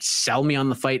didn't sell me on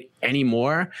the fight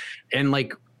anymore. And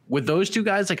like with those two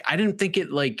guys, like I didn't think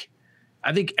it like,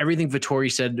 I think everything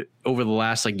Vettori said over the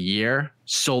last like year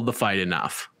sold the fight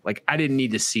enough. Like I didn't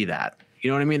need to see that. You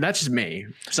know what I mean? That's just me.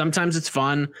 Sometimes it's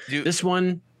fun. This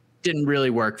one didn't really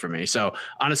work for me. So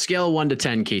on a scale of 1 to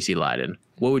 10, Casey Leydon,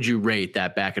 what would you rate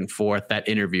that back and forth, that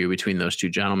interview between those two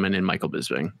gentlemen and Michael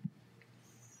Bisping?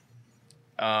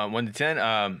 1 to 10,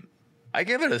 I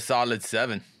give it a solid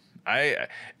 7.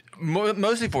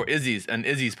 Mostly for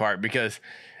Izzy's part, because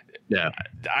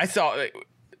I saw,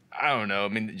 I don't know. I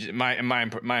mean,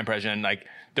 my impression, like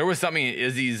there was something in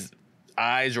Izzy's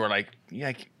eyes, or like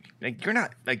you're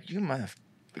not like you mother,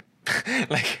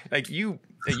 like you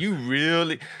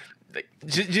really, like,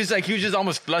 just like he was just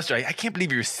almost flustered. I can't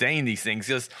believe you're saying these things.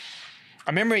 Just I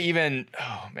remember even,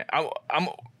 I'm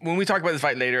when we talk about this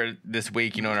fight later this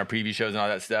week, in our preview shows and all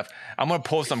that stuff, I'm going to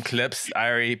pull some clips I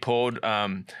already pulled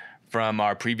from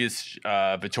our previous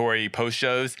Vettori post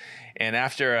shows. And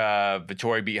after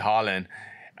Vettori beat Holland,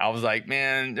 I was like,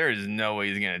 man, there is no way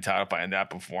he's going to title fight in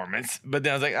that performance. But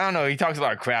then I was like, I don't know. He talks a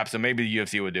lot of crap, so maybe the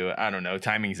UFC would do it. I don't know.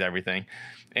 Timing's everything.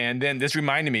 And then this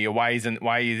reminded me of why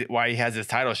he has this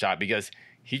title shot, because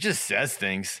he just says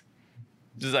things.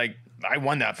 Just like I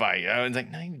won that fight. I was like,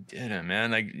 no, you didn't,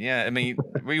 man. Like, yeah, I mean,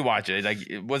 rewatch it. Like,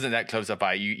 it wasn't that close a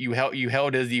fight. You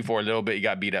held Izzy for a little bit. You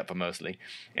got beat up for mostly.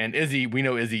 And Izzy, we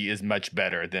know Izzy is much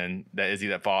better than that Izzy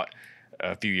that fought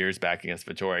a few years back against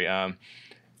Vettori.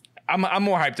 I'm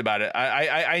more hyped about it.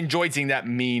 I enjoyed seeing that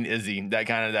mean Izzy, that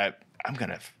kind of that I'm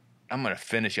gonna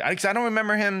finish it. Because I don't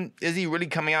remember Izzy really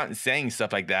coming out and saying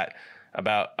stuff like that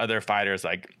about other fighters,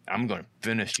 like, I'm going to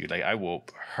finish you. Like, I will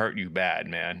hurt you bad,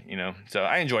 man. You know? So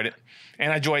I enjoyed it.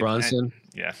 And I enjoyed Brunson.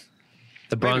 Yeah.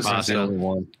 The Brunson's the only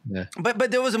one. Yeah. But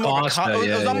there was more Costa, it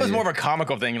was almost yeah. more of a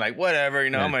comical thing. Like, whatever, you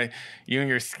know, you and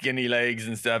your skinny legs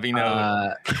and stuff, you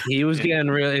know. He was getting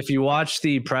real. If you watch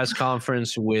the press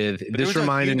conference with, this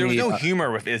reminded me. There was no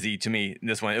humor with Izzy to me,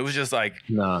 this one. It was just like,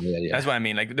 no, yeah. That's what I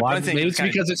mean. Like, the maybe it's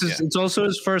because it's also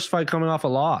his first fight coming off a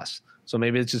loss. So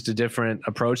maybe it's just a different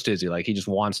approach to Izzy. Like, he just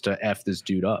wants to F this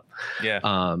dude up.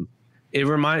 Yeah.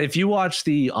 If you watch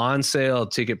the on sale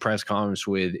ticket press conference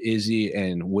with Izzy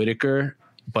and Whitaker,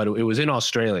 but it was in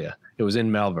Australia. It was in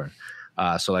Melbourne.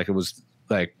 So like, it was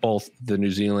like both the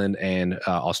New Zealand and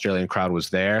Australian crowd was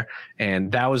there.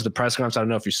 And that was the press conference. I don't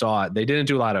know if you saw it. They didn't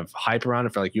do a lot of hype around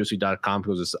it for like UFC.com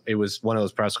because it was one of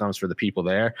those press conferences for the people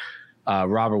there.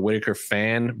 Robert Whitaker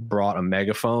fan brought a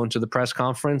megaphone to the press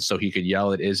conference so he could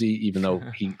yell at Izzy, even though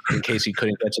in case he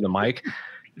couldn't get to the mic.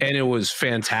 And it was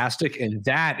fantastic. And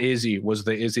that Izzy was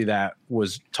the Izzy that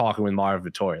was talking with Marvin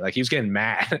Vettori. Like, he was getting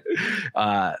mad.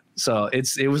 So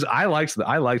I liked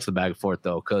the back and forth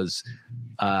though, because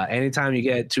anytime you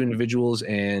get two individuals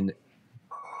and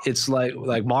it's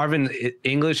like Marvin,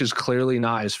 English is clearly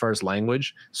not his first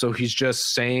language. So he's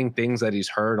just saying things that he's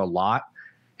heard a lot.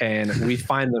 And we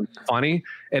find them funny.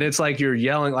 And it's like you're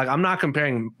yelling. Like, I'm not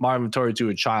comparing Marvin Vettori to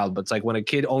a child, but it's like when a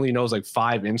kid only knows like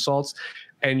 5 insults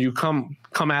and you come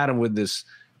at him with this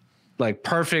like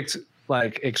perfect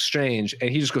like exchange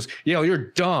and he just goes, yo,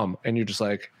 you're dumb. And you're just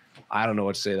like, I don't know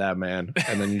what to say to that, man.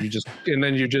 And then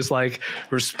you just like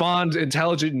respond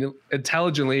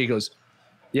intelligently. He goes,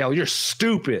 yo, you're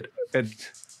stupid. And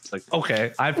like,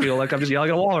 okay, I feel like I'm just yelling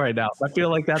at a wall right now. I feel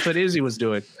like that's what Izzy was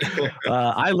doing.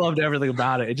 I loved everything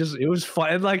about it. It was fun.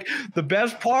 And like, the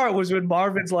best part was when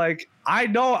Marvin's like, I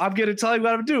know I'm going to tell you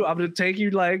what I'm going to do. I'm going to take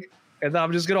you like, and then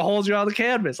I'm just going to hold you on the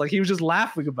canvas. Like, he was just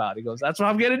laughing about it. He goes, that's what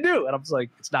I'm going to do. And I'm just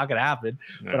like, it's not going to happen.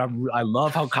 No. But I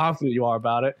love how confident you are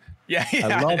about it. Yeah.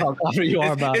 I love how confident you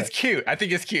are about it. It's cute. I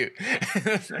think it's cute.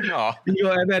 No. You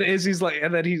know, and then Izzy's like,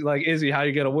 Izzy, how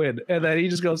you gonna win? And then he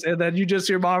just goes, and then you just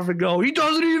hear Marvin go, he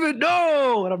doesn't even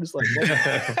know. And I'm just like,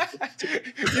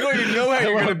 you don't even know how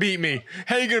you're gonna beat me.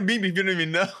 How you gonna beat me if you don't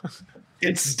even know?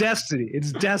 It's destiny.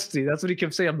 It's destiny. That's what he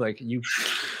kept saying. I'm like,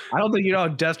 I don't think you know how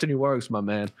destiny works, my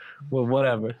man. Well,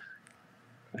 whatever.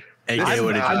 I'm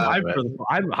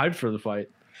hyped for the fight.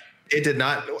 It did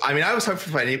not. I mean, I was hyped for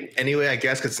the fight anyway, I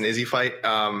guess, because it's an Izzy fight,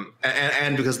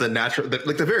 and because the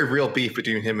very real beef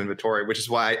between him and Vettori, which is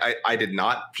why I did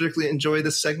not particularly enjoy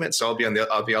this segment. So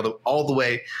I'll be all the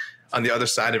way on the other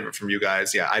side of it from you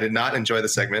guys. Yeah, I did not enjoy the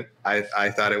segment. I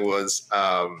thought it was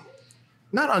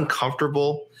not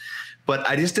uncomfortable, but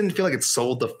I just didn't feel like it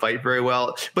sold the fight very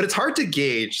well. But it's hard to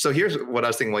gauge. So here's what I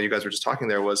was thinking while you guys were just talking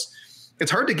there was,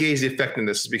 it's hard to gauge the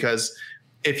effectiveness because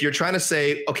if you're trying to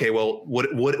say, okay, well,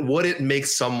 would it make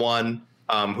someone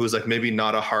who's like maybe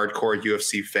not a hardcore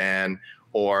UFC fan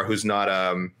or who's not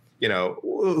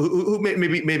who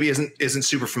maybe isn't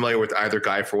super familiar with either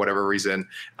guy for whatever reason,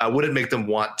 would it make them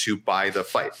want to buy the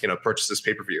fight, purchase this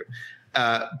pay-per-view?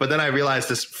 But then I realized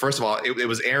this, first of all, it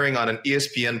was airing on an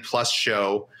ESPN Plus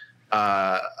show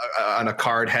on a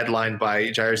card headlined by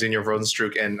Jairzinho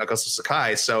Rozenstruik and Augusto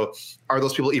Sakai. So are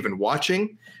those people even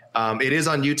watching? It is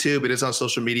on YouTube. It is on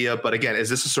social media. But again, is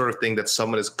this the sort of thing that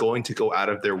someone is going to go out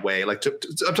of their way, like I'm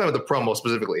talking about the promo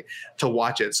specifically, to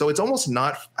watch it? So it's almost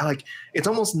not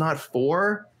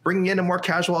for bringing in a more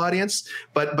casual audience.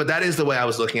 But that is the way I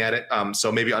was looking at it.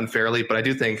 So maybe unfairly, but I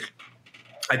do think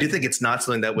it's not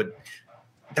something that would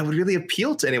really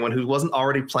appeal to anyone who wasn't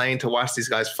already planning to watch these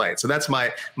guys fight. So that's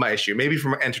my issue. Maybe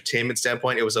from an entertainment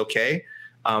standpoint, it was okay.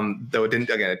 Though it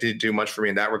didn't do much for me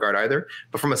in that regard either.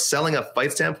 But from a selling a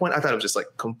fight standpoint, I thought it was just like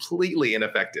completely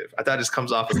ineffective. I thought it just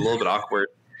comes off as a little bit awkward.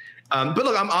 But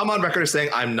look, I'm on record as saying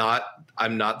I'm not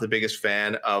the biggest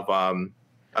fan of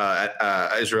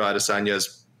Israel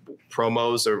Adesanya's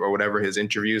promos or whatever, his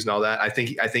interviews and all that. I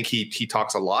think he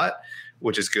talks a lot,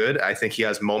 which is good. I think he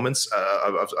has moments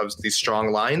of these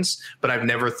strong lines, but I've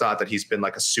never thought that he's been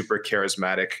like a super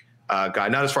charismatic guy.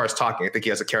 Not as far as talking. I think he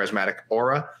has a charismatic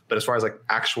aura, but as far as like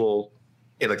actual,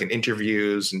 like in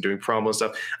interviews and doing promo and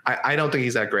stuff, I don't think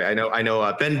he's that great. I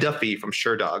know Ben Duffy from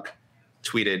SureDog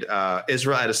tweeted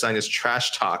Israel Adesanya's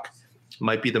trash talk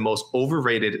might be the most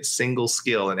overrated single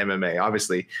skill in MMA.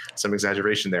 Obviously, some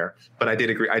exaggeration there, but I did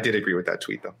agree with that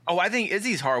tweet though. Oh, I think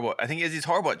Izzy's horrible. I think Izzy's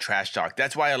horrible at trash talk.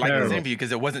 That's why I like this interview,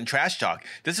 because it wasn't trash talk.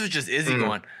 This was just Izzy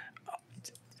going,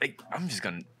 I'm just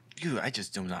gonna. Dude, I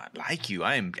just do not like you.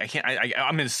 I'm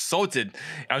insulted.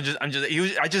 I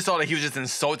just saw that he was just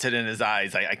insulted in his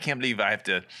eyes. I can't believe I have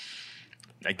to.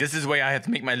 Like, this is the way I have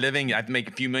to make my living. I have to make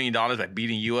a few $1 million by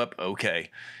beating you up. Okay,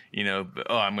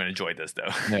 but I'm gonna enjoy this though.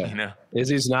 Yeah.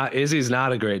 Izzy's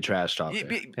not a great trash talker,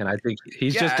 and I think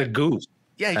he's just a goof.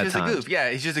 Yeah, he's just a goof. Yeah,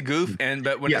 he's just a goof.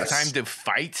 But when it's time to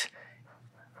fight,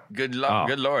 good luck.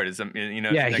 Good Lord,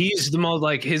 Yeah, he's the most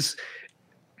like his.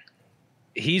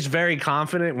 He's very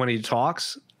confident when he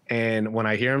talks, and when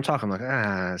I hear him talk, I'm like,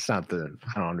 it's not I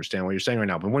don't understand what you're saying right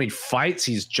now. But when he fights,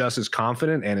 he's just as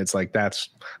confident, and it's like that's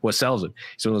what sells him.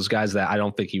 He's one of those guys that I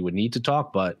don't think he would need to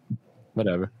talk, but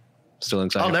whatever. Still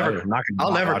excited.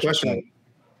 I'll never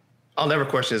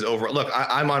question his overall. Look,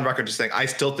 I'm on record just saying I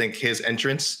still think his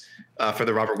entrance for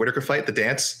the Robert Whittaker fight, the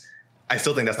dance. I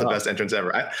still think that's the best entrance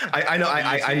ever. I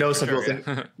know some people think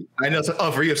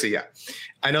for UFC, yeah.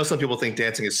 I know some people think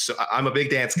dancing is I'm a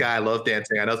big dance guy. I love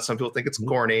dancing. I know some people think it's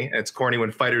corny, and it's corny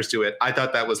when fighters do it. I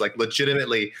thought that was like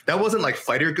legitimately, that wasn't like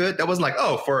fighter good. That wasn't like,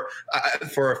 for a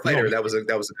fighter, that was a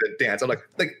good dance. I'm like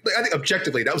I think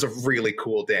objectively that was a really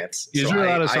cool dance.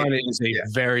 Israel Adesanya is a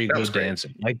very good dancer.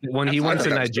 Like when he went to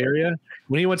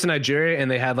Nigeria,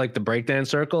 and they had like the breakdance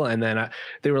circle, and then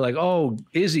they were like, "Oh,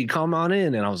 Izzy, come on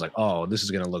in," and I was like, "Oh, this is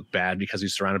gonna look bad," because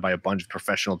he's surrounded by a bunch of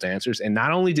professional dancers. And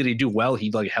not only did he do well, he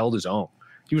like held his own.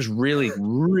 He was really,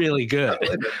 really good.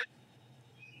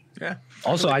 Yeah.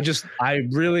 Also, I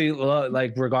really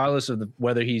like, regardless of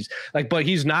whether he's like, but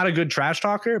he's not a good trash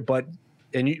talker.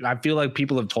 I feel like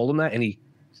people have told him that, and he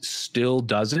still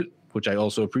does it, which I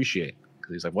also appreciate,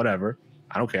 because he's like, whatever,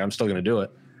 I don't care, I'm still gonna do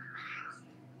it.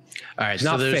 All right, it's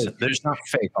not fake. There's not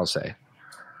fake. I'll say.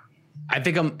 I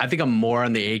think I'm more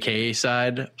on the AKA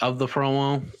side of the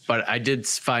promo, but I did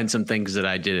find some things that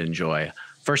I did enjoy.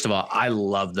 First of all, I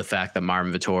love the fact that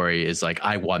Marvin Vettori is like,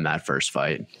 I won that first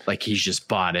fight. Like, he's just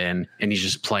bought in, and he's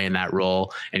just playing that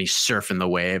role, and he's surfing the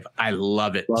wave. I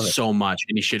love it so much,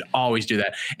 and he should always do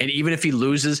that. And even if he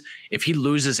loses a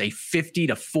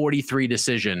 50-43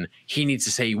 decision, he needs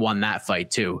to say he won that fight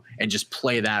too, and just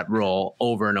play that role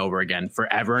over and over again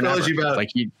forever and ever.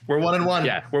 We're 1-1.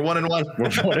 Yeah, we're 1-1. We're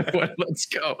 1-1. Let's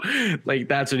go. Like,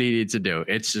 that's what he needs to do.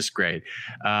 It's just great.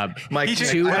 Mike,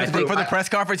 for the press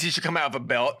conference, he should come out with a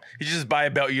belt. You just buy a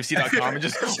belt, UFC.com, and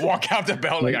just walk out the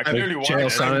belt like, I clearly won.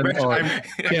 Chael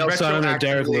Sonnen or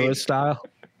Derek Lewis style.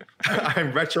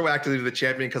 I'm retroactively the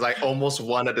champion because I almost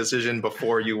won a decision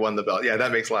before you won the belt. Yeah,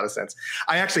 that makes a lot of sense.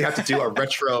 I actually have to do a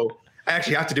retro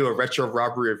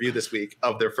robbery review this week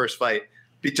of their first fight,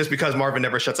 just because Marvin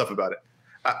never shuts up about it.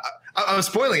 I'm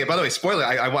spoiling it, by the way. Spoiler.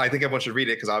 I think everyone should read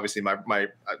it because obviously my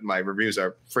reviews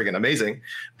are friggin' amazing.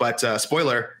 But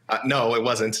spoiler, no, it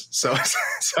wasn't. So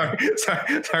sorry.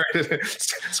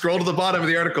 Scroll to the bottom of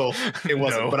the article. It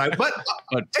wasn't. No. But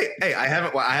hey, I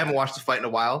haven't watched the fight in a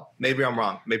while. Maybe I'm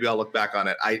wrong. Maybe I'll look back on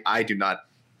it. I do not.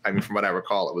 I mean, from what I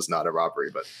recall, it was not a robbery,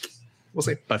 but we'll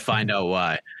see. But find out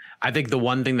why. I think the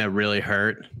one thing that really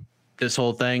hurt this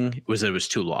whole thing was that it was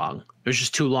too long. It was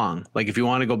just too long. Like, if you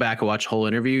want to go back and watch the whole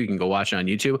interview, you can go watch it on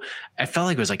YouTube. I felt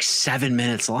like it was like 7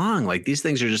 minutes long. Like, these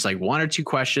things are just like one or two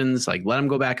questions. Like, let them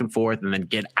go back and forth and then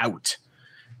get out.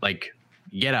 Like,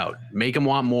 get out. Make them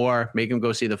want more. Make them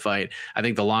go see the fight. I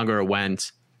think the longer it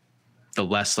went, the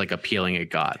less like appealing it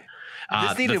got.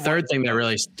 The third thing that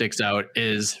really sticks out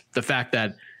is the fact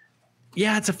that,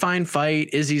 yeah, it's a fine fight.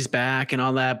 Izzy's back and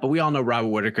all that, but we all know Robert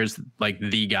Whittaker's like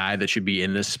the guy that should be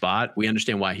in this spot. We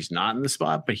understand why he's not in the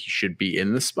spot, but he should be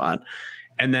in the spot.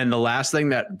 And then the last thing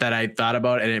that I thought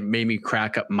about, and it made me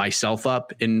crack up myself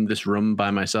up in this room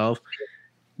by myself,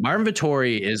 Marvin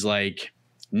Vettori is like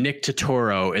Nick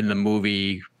Turturro in the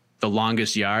movie The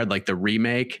Longest Yard, like the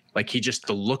remake. Like, he just,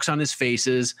 the looks on his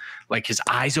faces, like his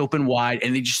eyes open wide,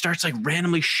 and he just starts like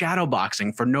randomly shadow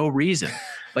boxing for no reason.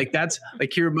 Like, that's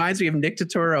like, he reminds me of Nick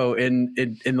Turturro in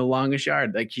The Longest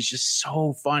Yard. Like, he's just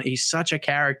so fun. He's such a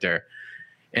character,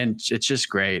 and it's just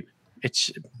great.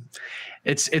 It's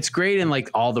great in like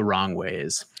all the wrong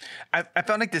ways. I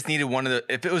felt like this needed one of the,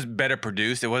 if it was better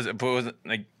produced, if it wasn't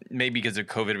like, maybe because of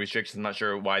COVID restrictions, I'm not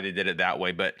sure why they did it that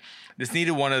way, but this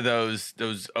needed one of those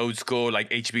old school like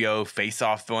HBO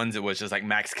face-off ones. It was just like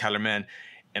Max Kellerman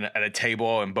at a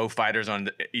table and both fighters on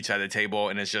each side of the table,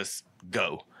 and it's just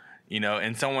go.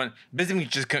 And someone basically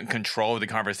just couldn't control the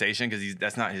conversation because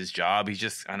that's not his job. He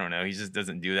just, I don't know, he just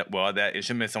doesn't do that well. That it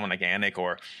should have been someone like Anik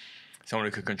or someone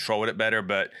who could control it better.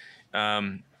 But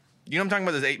You know what I'm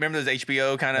talking about? Remember those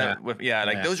HBO kind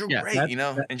of those are great, you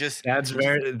know, and just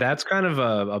that's kind of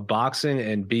a boxing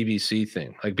and BBC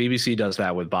thing. Like BBC does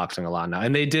that with boxing a lot now,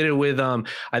 and they did it with I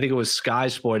think it was Sky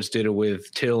Sports did it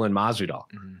with Till and Masvidal.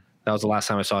 Mm-hmm. That was the last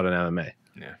time I saw it in MMA.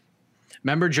 Yeah,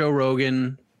 remember Joe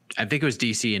Rogan? I think it was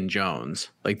DC and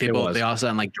Jones. Like they all sat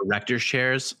in like director's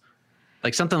chairs,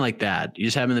 like something like that. You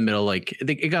just have them in the middle. Like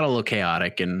it got a little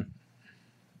chaotic and.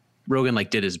 Rogan like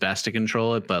did his best to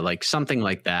control it, but like something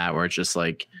like that where it's just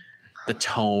like the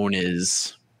tone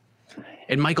is,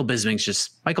 and Michael Bisping's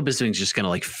just gonna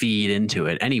like feed into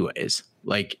it anyways.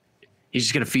 Like he's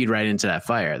just gonna feed right into that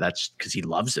fire. That's because he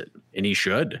loves it, and he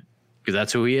should, because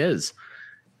that's who he is.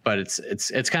 But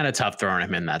it's kind of tough throwing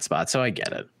him in that spot, so I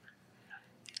get it.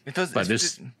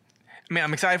 I mean,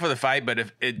 I'm excited for the fight, but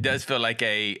if it does feel like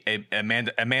a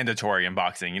mandatory in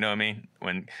boxing, you know what I mean?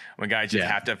 When guys just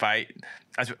have to fight.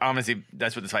 That's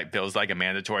what this fight feels like, a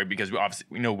mandatory, because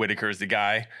we know Whitaker's the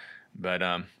guy. But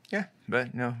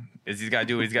is he's got to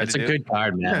do what he's got to do. It's a good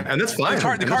card, man. Yeah, and that's fine. The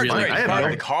card's really great.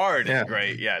 great. The card is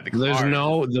great. Yeah, the card.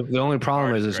 The only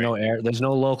problem is there's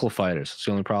no local fighters. It's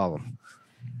the only problem.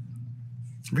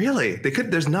 Really?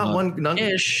 There's not one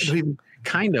ish.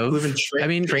 Kind of.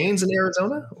 Trains in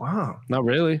Arizona? Wow. Not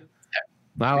really.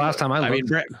 Not last time I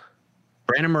looked. I mean,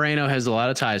 Brandon Moreno has a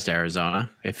lot of ties to Arizona.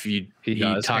 He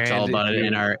talks all about it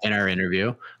in our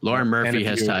interview. Lauren Murphy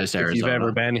has ties to Arizona. If you've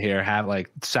ever been here,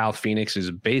 South Phoenix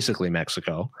is basically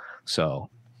Mexico. So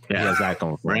he has that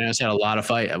going for him. Moreno's had a lot of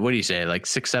fights. What do you say? Like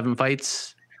 6-7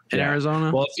 fights in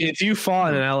Arizona? Well, if you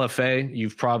fought in an LFA,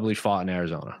 you've probably fought in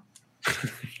Arizona.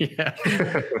 Yeah.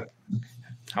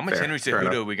 How much Henry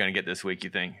Cejudo are we going to get this week, you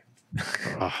think?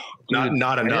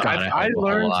 Not enough. I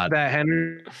learned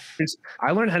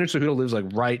Henry Cejudo lives like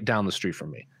right down the street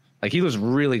from me. Like he lives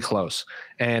really close.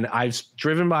 And I've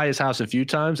driven by his house a few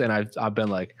times and I've been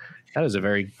like, that is a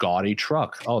very gaudy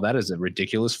truck. Oh, that is a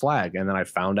ridiculous flag. And then I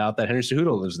found out that Henry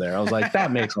Cejudo lives there. I was like,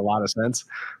 that makes a lot of sense.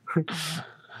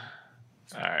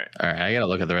 All right. I got to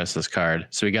look at the rest of this card.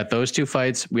 So we got those two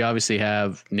fights. We obviously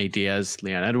have Nate Diaz,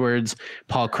 Leon Edwards,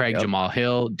 Paul Craig, Jamal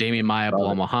Hill, Damian Maia,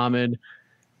 Bilal Muhammad,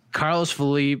 Carlos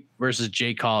Felipe versus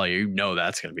Jake Collier. You know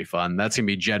that's going to be fun. That's going to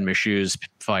be Jed Meshu's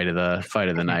fight of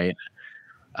the night.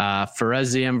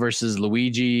 Fares Ziam versus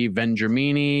Luigi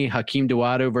Vendramini, Hakeem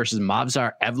Dawodu versus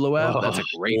Movsar Evloev. That's a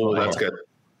great fight. That's good.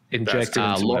 Injected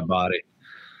into my body.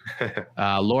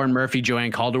 Lauren Murphy,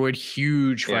 Joanne Calderwood,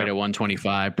 huge fight at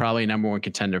 125, probably number one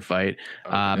contender fight.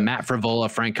 Matt Frivola,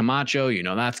 Frank Camacho,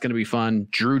 that's going to be fun.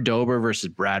 Drew Dober versus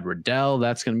Brad Riddell,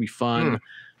 that's going to be fun.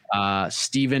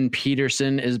 Steven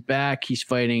Peterson is back. He's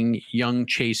fighting young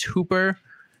Chase Hooper,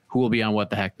 who will be on What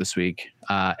the Heck this week.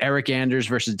 Eric Anders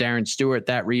versus Darren Stewart,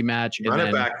 that rematch. Run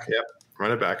it back. Yep.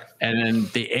 Run it back. And then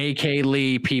the AK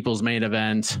Lee People's main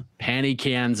event, Pannie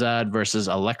Kianzad versus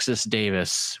Alexis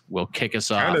Davis, will kick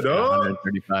us off at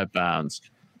 135 pounds.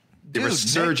 The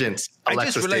resurgence. I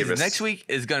just realized Davis. Next week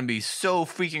is going to be so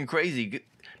freaking crazy.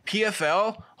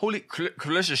 PFL,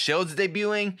 Clarissa Shields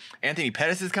debuting, Anthony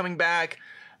Pettis is coming back,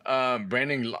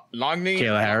 Brandon Longney,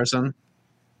 Kayla Harrison.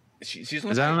 She's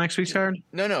is that on next week's card?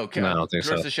 No, I don't think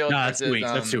so. Shields no, that's 2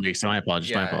 weeks. That's 2 weeks. So my apologies.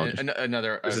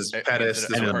 This is Pettis.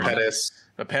 Pettis.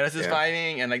 But Pettis is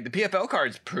fighting, and like the PFL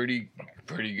card's pretty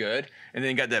good. And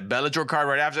then you got that Bellator card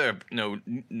right after. No,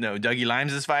 Dougie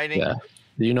Limes is fighting. Yeah.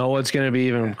 You know what's going to be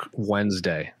even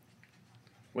Wednesday?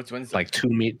 What's Wednesday? Like two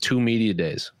media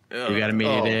days. You got a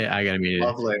media day. I got a media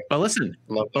lovely. day. But listen.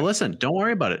 Don't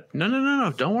worry about it.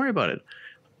 No. Don't worry about it.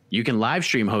 You can live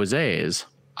stream Jose's.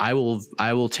 I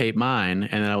will tape mine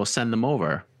and then I will send them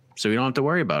over, so we don't have to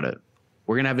worry about it.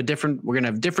 We're gonna have different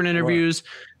interviews,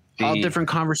 all different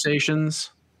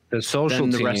conversations. The social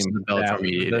team,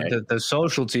 the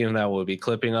social team that will be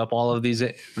clipping up all of these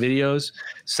videos,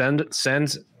 send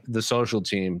the social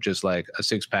team just like a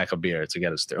 6-pack of beer to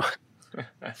get us through.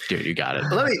 Dude, you got it.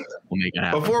 We'll make it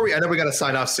happen. I know we got to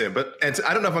sign off soon, but I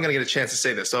don't know if I'm going to get a chance to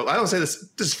say this. So I don't say this.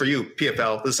 This is for you,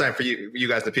 PFL. This is time for you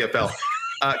guys, the PFL.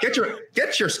 Get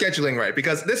your scheduling right,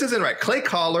 because this isn't right. Clay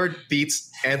Collard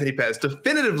beats Anthony Pettis,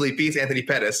 definitively beats Anthony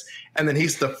Pettis, and then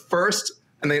he's the first.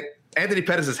 And then Anthony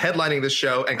Pettis is headlining this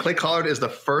show, and Clay Collard is the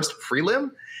first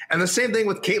prelim. And the same thing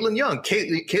with Caitlin Young.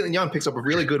 Caitlin Young picks up a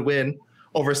really good win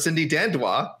over Cindy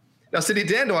Dandois. Now, Cindy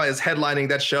Dandois is headlining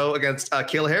that show against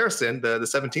Kayla Harrison, the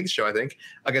 17th show, I think,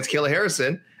 against Kayla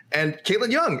Harrison. And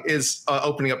Caitlin Young is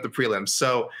opening up the prelims.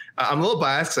 So I'm a little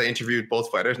biased because I interviewed both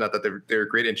fighters. Not that they were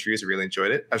great interviews. I really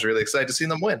enjoyed it. I was really excited to see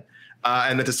them win.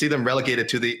 And then to see them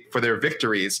relegated for their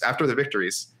victories, after their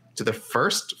victories, to the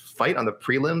first fight on the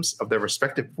prelims of their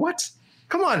respective. What?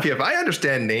 Come on, PF. I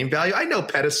understand name value. I know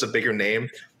Pettis is a bigger name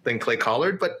than Clay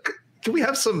Collard, but Can we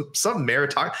have some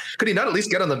meritocracy? Could he not at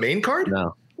least get on the main card?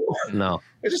 No.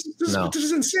 This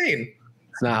is insane.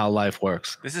 It's not how life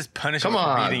works. This is punishment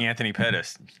for beating Anthony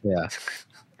Pettis. Yeah.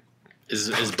 Is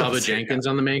Bubba Jenkins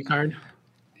on the main card?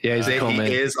 Yeah,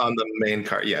 he is on the main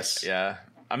card. Yes. Yeah.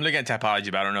 I'm looking at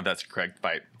Tapology, but I don't know if that's correct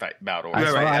fight bout order.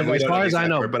 As far as I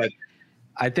know, but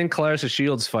I think Clarissa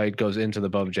Shields' fight goes into the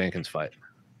Bubba Jenkins fight.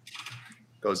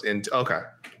 Goes into okay.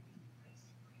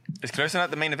 Is Clarissa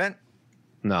not the main event?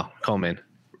 No, co-main.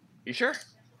 You sure?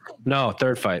 No,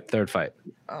 third fight.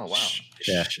 Oh wow.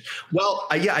 Yeah. Well,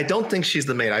 I don't think she's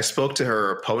the main. I spoke to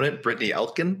her opponent, Brittany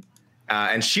Elkin,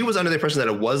 and she was under the impression that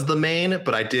it was the main.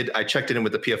 But I checked it in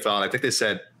with the PFL, and I think they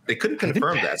said they couldn't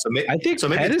confirm that. So maybe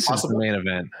Pettis is the main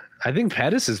event. I think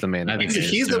Pettis is the main event.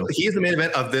 He's the main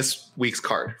event of this week's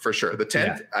card for sure. The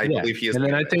 10th, I believe he is. And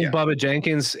then I think Bubba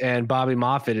Jenkins and Bobby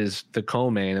Moffitt is the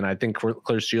co-main, and I think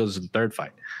Clarissa Shields is the third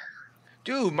fight.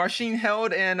 Dude, Marcin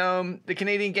Held and the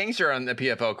Canadian Gangster on the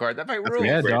PFL card. That fight rules.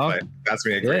 Yeah, dog. That's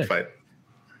a great fight.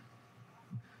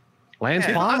 Lance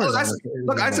Palmer.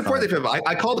 Look, I support the PFL.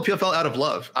 I call the PFL out of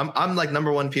love. I'm like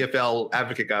number one PFL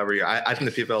advocate guy over here. I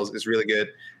think the PFL is really good,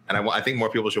 and I think more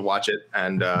people should watch it.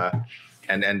 And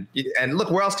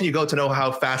look, where else can you go to know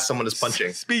how fast someone is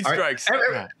punching? Speed strikes.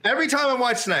 Every time I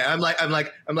watch tonight, I'm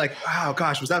like, wow,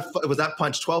 gosh, was that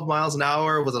punch 12 miles an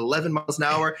hour? Was it 11 miles an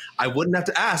hour? I wouldn't have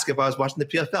to ask if I was watching the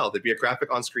PFL. There'd be a graphic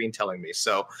on screen telling me.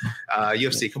 So,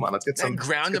 UFC, come on, let's get some. That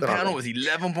ground and pound was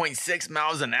 11.6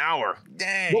 miles an hour.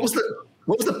 Dang. What was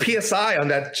the PSI on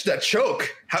that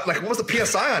choke? What was the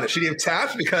PSI on it? Should he have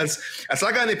tapped? Because I saw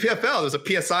a guy in the PFL. There's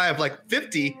a PSI of like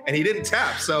 50, and he didn't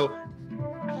tap. So.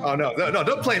 Oh, no,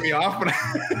 don't play me off. But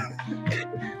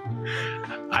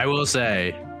I will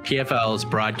say PFL's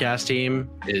broadcast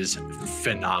team is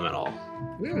phenomenal.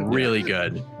 Really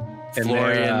good. And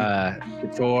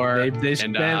Florian, they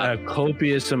spent a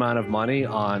copious amount of money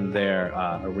on their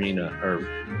arena or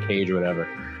cage or whatever.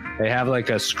 They have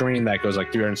like a screen that goes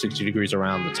like 360 degrees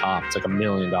around the top. It's like $1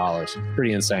 million.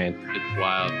 Pretty insane. It's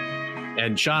wild.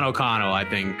 And Sean O'Connell, I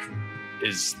think,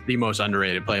 is the most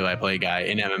underrated play-by-play guy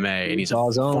in MMA, and he's a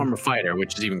former fighter,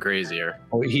 which is even crazier.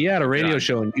 Oh, he had a radio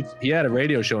show in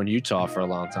Utah for a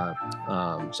long time.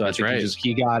 So that's I think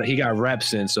he got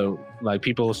reps in. So like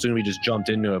people assume he just jumped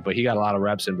into it, but he got a lot of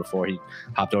reps in before he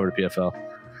hopped over to PFL.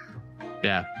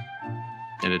 Yeah,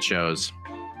 and it shows,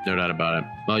 no doubt about it.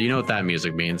 Well, you know what that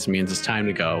music means? It means it's time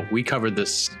to go. We covered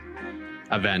this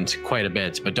event quite a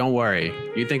bit, but don't worry.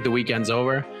 You think the weekend's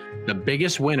over? The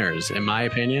biggest winners, in my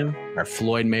opinion, are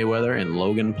Floyd Mayweather and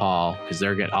Logan Paul, because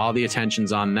they're getting all the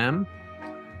attention's on them.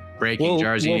 Breaking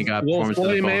Jairzinho got performance. Will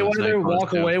Floyd Mayweather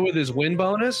walk away with his win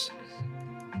bonus?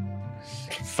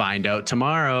 Find out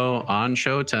tomorrow on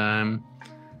Showtime.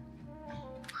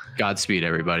 Godspeed,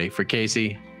 everybody. For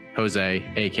Casey, Jose,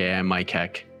 aka Mike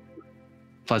Heck,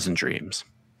 pleasant dreams.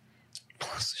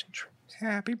 Pleasant dreams.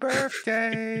 Happy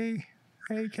birthday,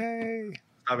 AK.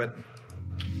 Stop it.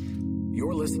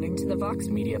 You're listening to the Vox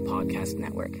Media Podcast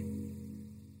Network.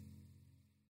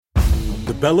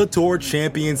 The Bellator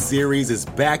Champion Series is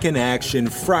back in action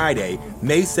Friday,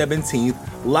 May 17th,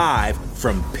 live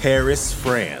from Paris,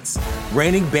 France.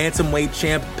 Reigning bantamweight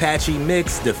champ Patchy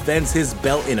Mix defends his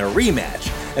belt in a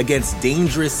rematch against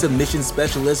dangerous submission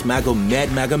specialist Magomed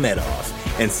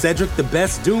Magomedov. And Cedric the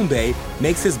Best Doumbé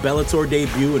makes his Bellator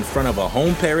debut in front of a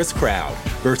home Paris crowd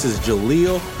versus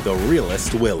Jaleel the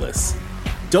Realist Willis.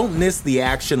 Don't miss the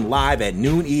action live at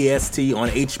noon EST on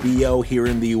HBO here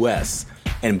in the US.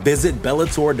 And visit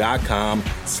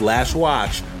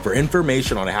Bellator.com/watch for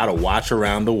information on how to watch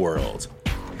around the world.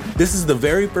 This is the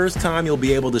very first time you'll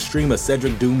be able to stream a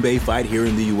Cedric Doumbé fight here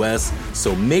in the US,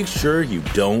 so make sure you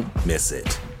don't miss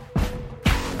it.